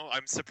 you know?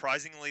 I'm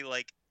surprisingly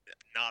like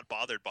not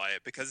bothered by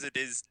it because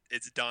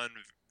it's done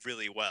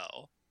really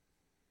well.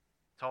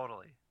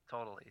 Totally.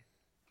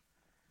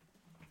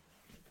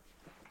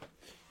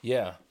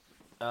 Yeah.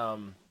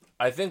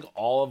 I think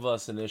all of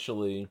us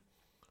initially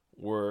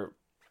were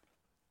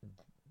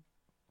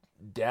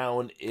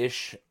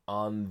down-ish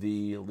on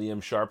the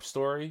Liam Sharp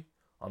story,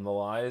 on the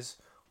lies.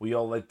 We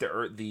all liked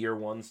the Year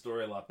 1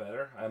 story a lot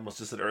better. I almost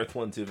just said Earth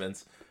 1 too,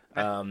 Vince.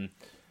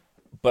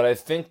 But I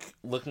think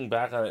looking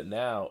back on it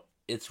now,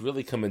 it's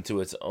really come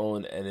into its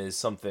own and is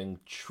something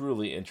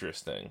truly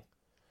interesting.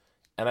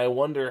 And I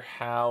wonder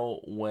how,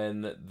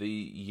 when the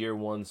Year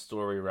 1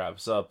 story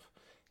wraps up,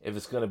 if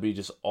it's going to be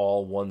just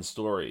all one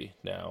story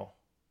now.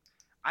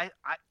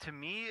 To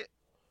me,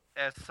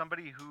 as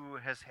somebody who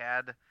has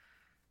had,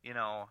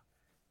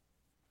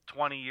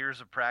 20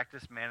 years of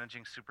practice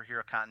managing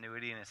superhero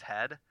continuity in his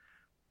head,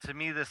 to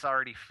me this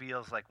already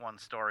feels like one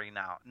story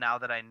now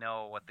that I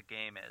know what the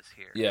game is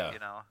here. Yeah.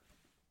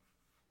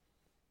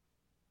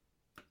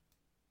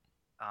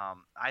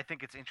 I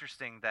think it's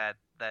interesting that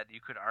you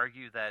could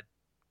argue that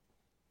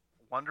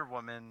Wonder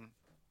Woman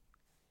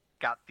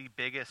got the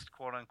biggest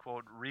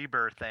quote-unquote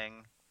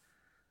rebirthing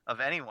of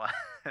anyone.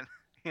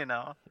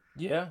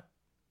 Yeah.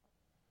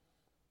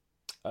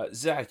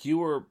 Zach, you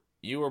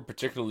were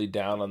particularly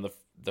down on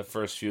the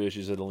first few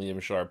issues of the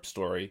Liam Sharp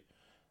story.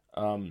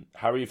 How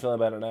are you feeling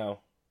about it now?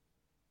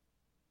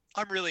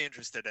 I'm really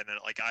interested in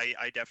it. Like,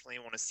 I definitely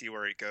want to see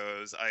where it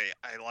goes. I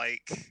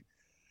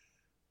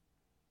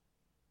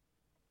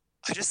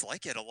just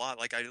like it a lot.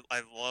 Like,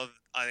 I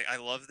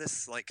love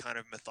this like kind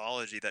of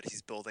mythology that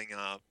he's building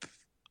up,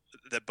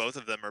 that both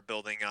of them are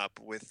building up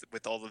with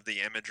all of the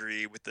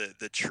imagery, with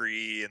the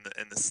tree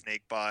and the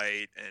snake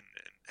bite, and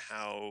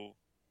how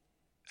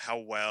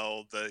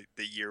well the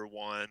Year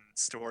 1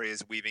 story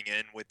is weaving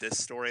in with this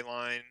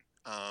storyline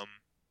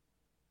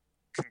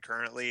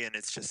concurrently, and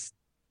it's just,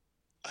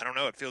 I don't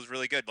know, it feels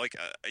really good. Like,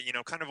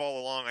 kind of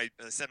all along, I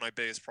said my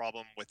biggest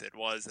problem with it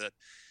was that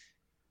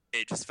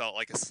it just felt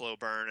like a slow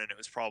burn, and it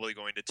was probably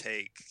going to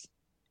take,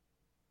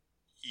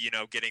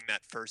 getting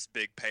that first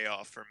big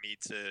payoff for me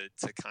to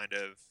kind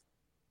of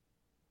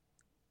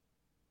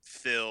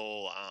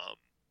feel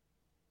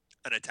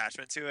an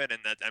attachment to it,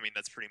 and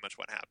that's pretty much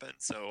what happened.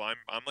 So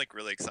I'm like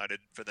really excited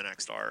for the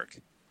next arc,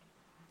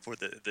 for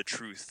the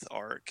truth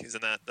arc.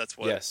 Isn't that's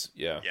what? Yes.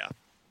 Yeah.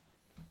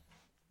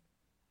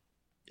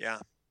 Yeah.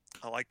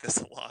 I like this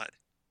a lot.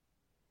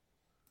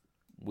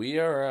 We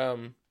are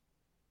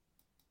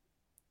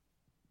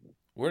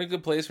we're in a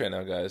good place right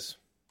now, guys.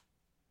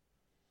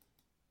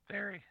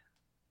 Very.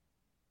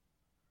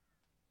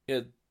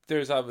 Yeah,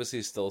 there's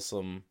obviously still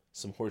some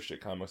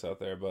horseshit comics out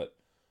there, but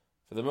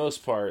for the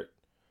most part,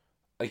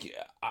 like,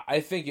 I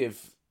think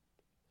if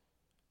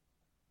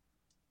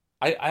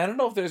I don't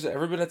know if there's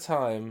ever been a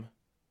time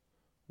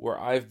where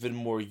I've been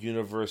more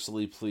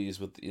universally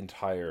pleased with the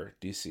entire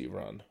DC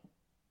run.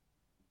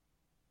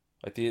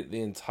 Like,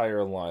 the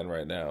entire line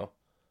right now,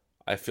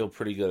 I feel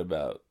pretty good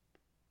about.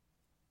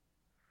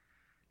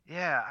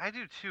 Yeah, I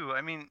do too.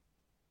 I mean,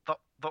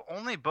 the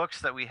only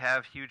books that we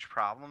have huge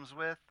problems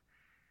with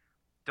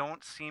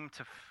don't seem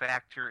to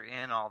factor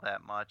in all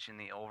that much in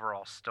the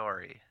overall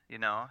story, you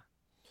know?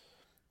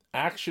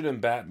 Action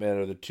and Batman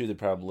are the two that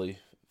probably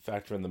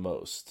factor in the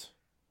most.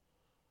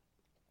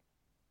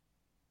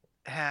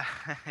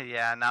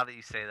 Yeah, now that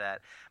you say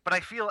that. But I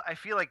feel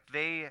like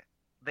they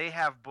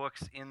have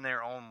books in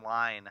their own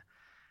line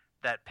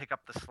that pick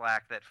up the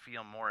slack that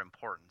feel more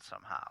important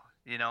somehow.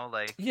 You know,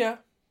 Yeah.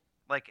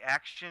 like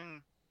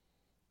Action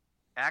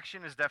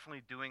is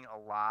definitely doing a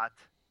lot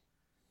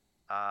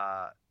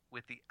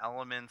with the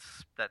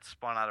elements that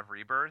spun out of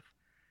Rebirth.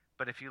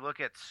 But if you look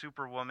at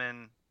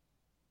Superwoman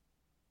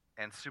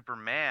and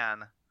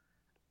Superman,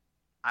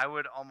 I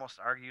would almost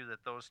argue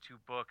that those two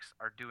books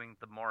are doing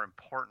the more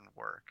important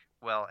work.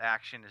 Well,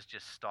 Action is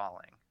just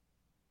stalling.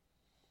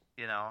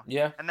 You know?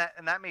 Yeah. And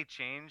that may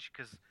change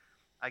because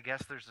I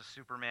guess there's a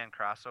Superman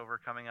crossover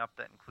coming up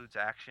that includes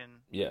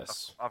Action.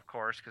 Yes. Of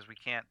course, because we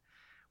can't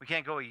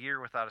go a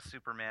year without a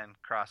Superman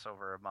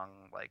crossover among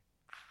like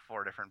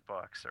 4 different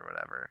books or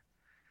whatever.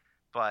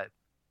 But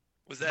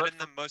Was that in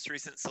the most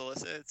recent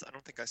solicits? I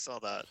don't think I saw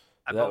that.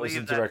 I that was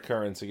believe Indirect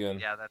Currents again.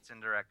 Yeah, that's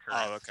Indirect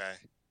Currents. Oh, okay.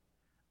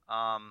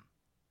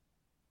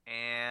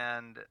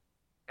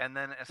 And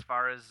then as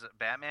far as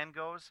Batman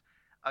goes,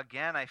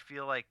 again, I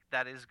feel like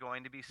that is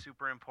going to be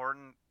super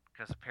important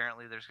because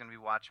apparently there's going to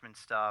be Watchmen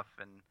stuff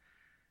and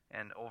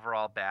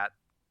overall Bat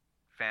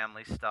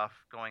family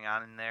stuff going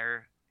on in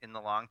there in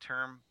the long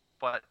term.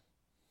 But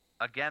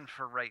again,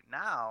 for right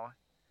now,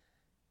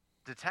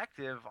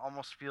 Detective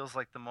almost feels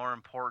like the more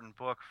important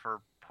book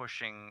for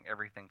pushing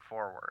everything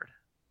forward.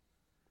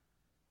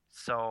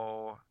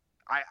 So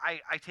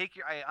I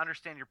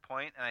understand your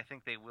point, and I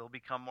think they will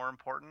become more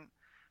important.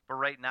 But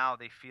right now,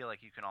 they feel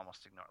like you can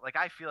almost ignore. Like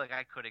I feel like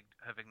I could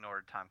have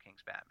ignored Tom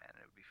King's Batman, and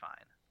it would be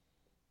fine.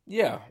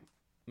 Yeah,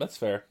 that's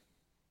fair.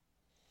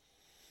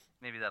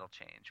 Maybe that'll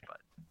change,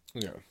 but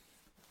Yeah.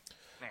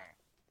 nah.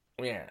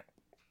 Yeah.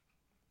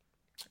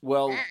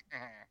 Well.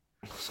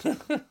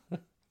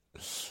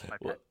 My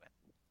pet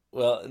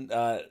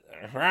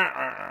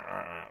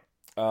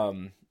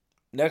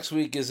Next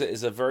week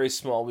is a very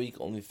small week.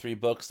 Only 3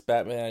 books: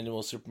 Batman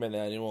Annual, Superman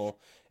Annual,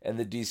 and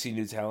the DC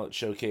New Talent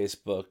Showcase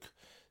book.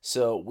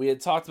 So we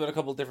had talked about a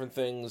couple different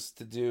things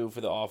to do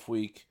for the off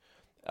week.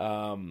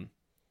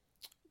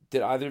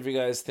 Did either of you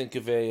guys think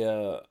of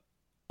a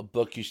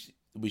book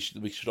we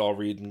should all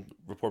read and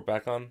report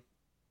back on?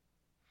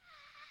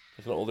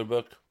 Like an older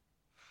book?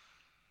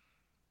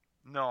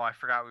 No, I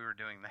forgot we were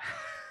doing that.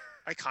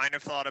 I kind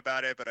of thought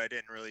about it, but I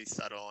didn't really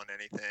settle on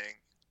anything.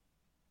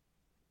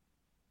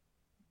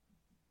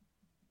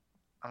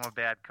 I'm a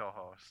bad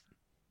co-host.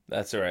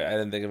 That's all right. I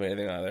didn't think of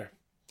anything either.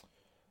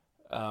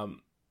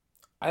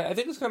 I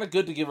think it's kind of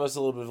good to give us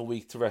a little bit of a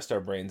week to rest our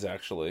brains.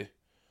 Actually,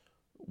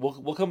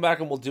 we'll come back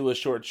and we'll do a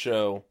short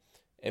show,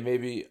 and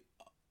maybe.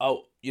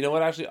 Oh, you know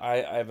what? Actually,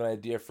 I have an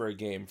idea for a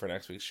game for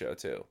next week's show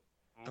too.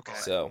 Okay.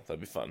 So that'd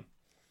be fun.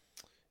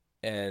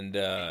 And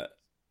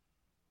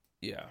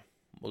yeah,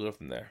 we'll go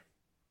from there.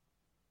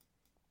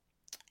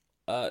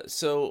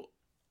 So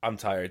I'm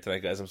tired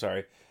tonight, guys. I'm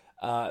sorry.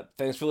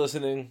 Thanks for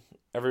listening,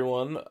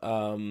 everyone.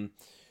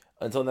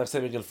 Until next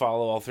time, you can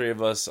follow all 3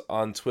 of us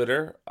on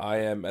Twitter. I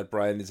am at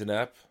Brian Needs an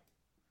App.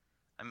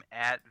 I'm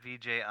at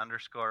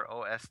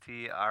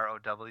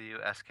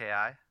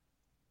VJ_OSTROWSKI.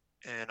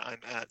 And I'm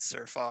at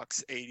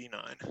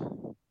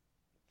SirFox89.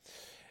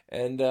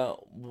 And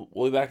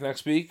we'll be back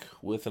next week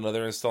with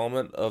another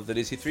installment of the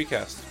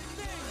DC3cast.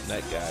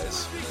 Night,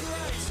 guys.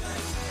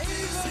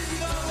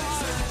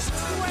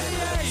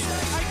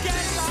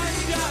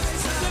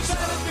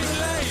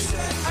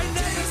 I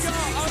never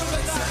got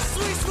over that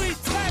sweet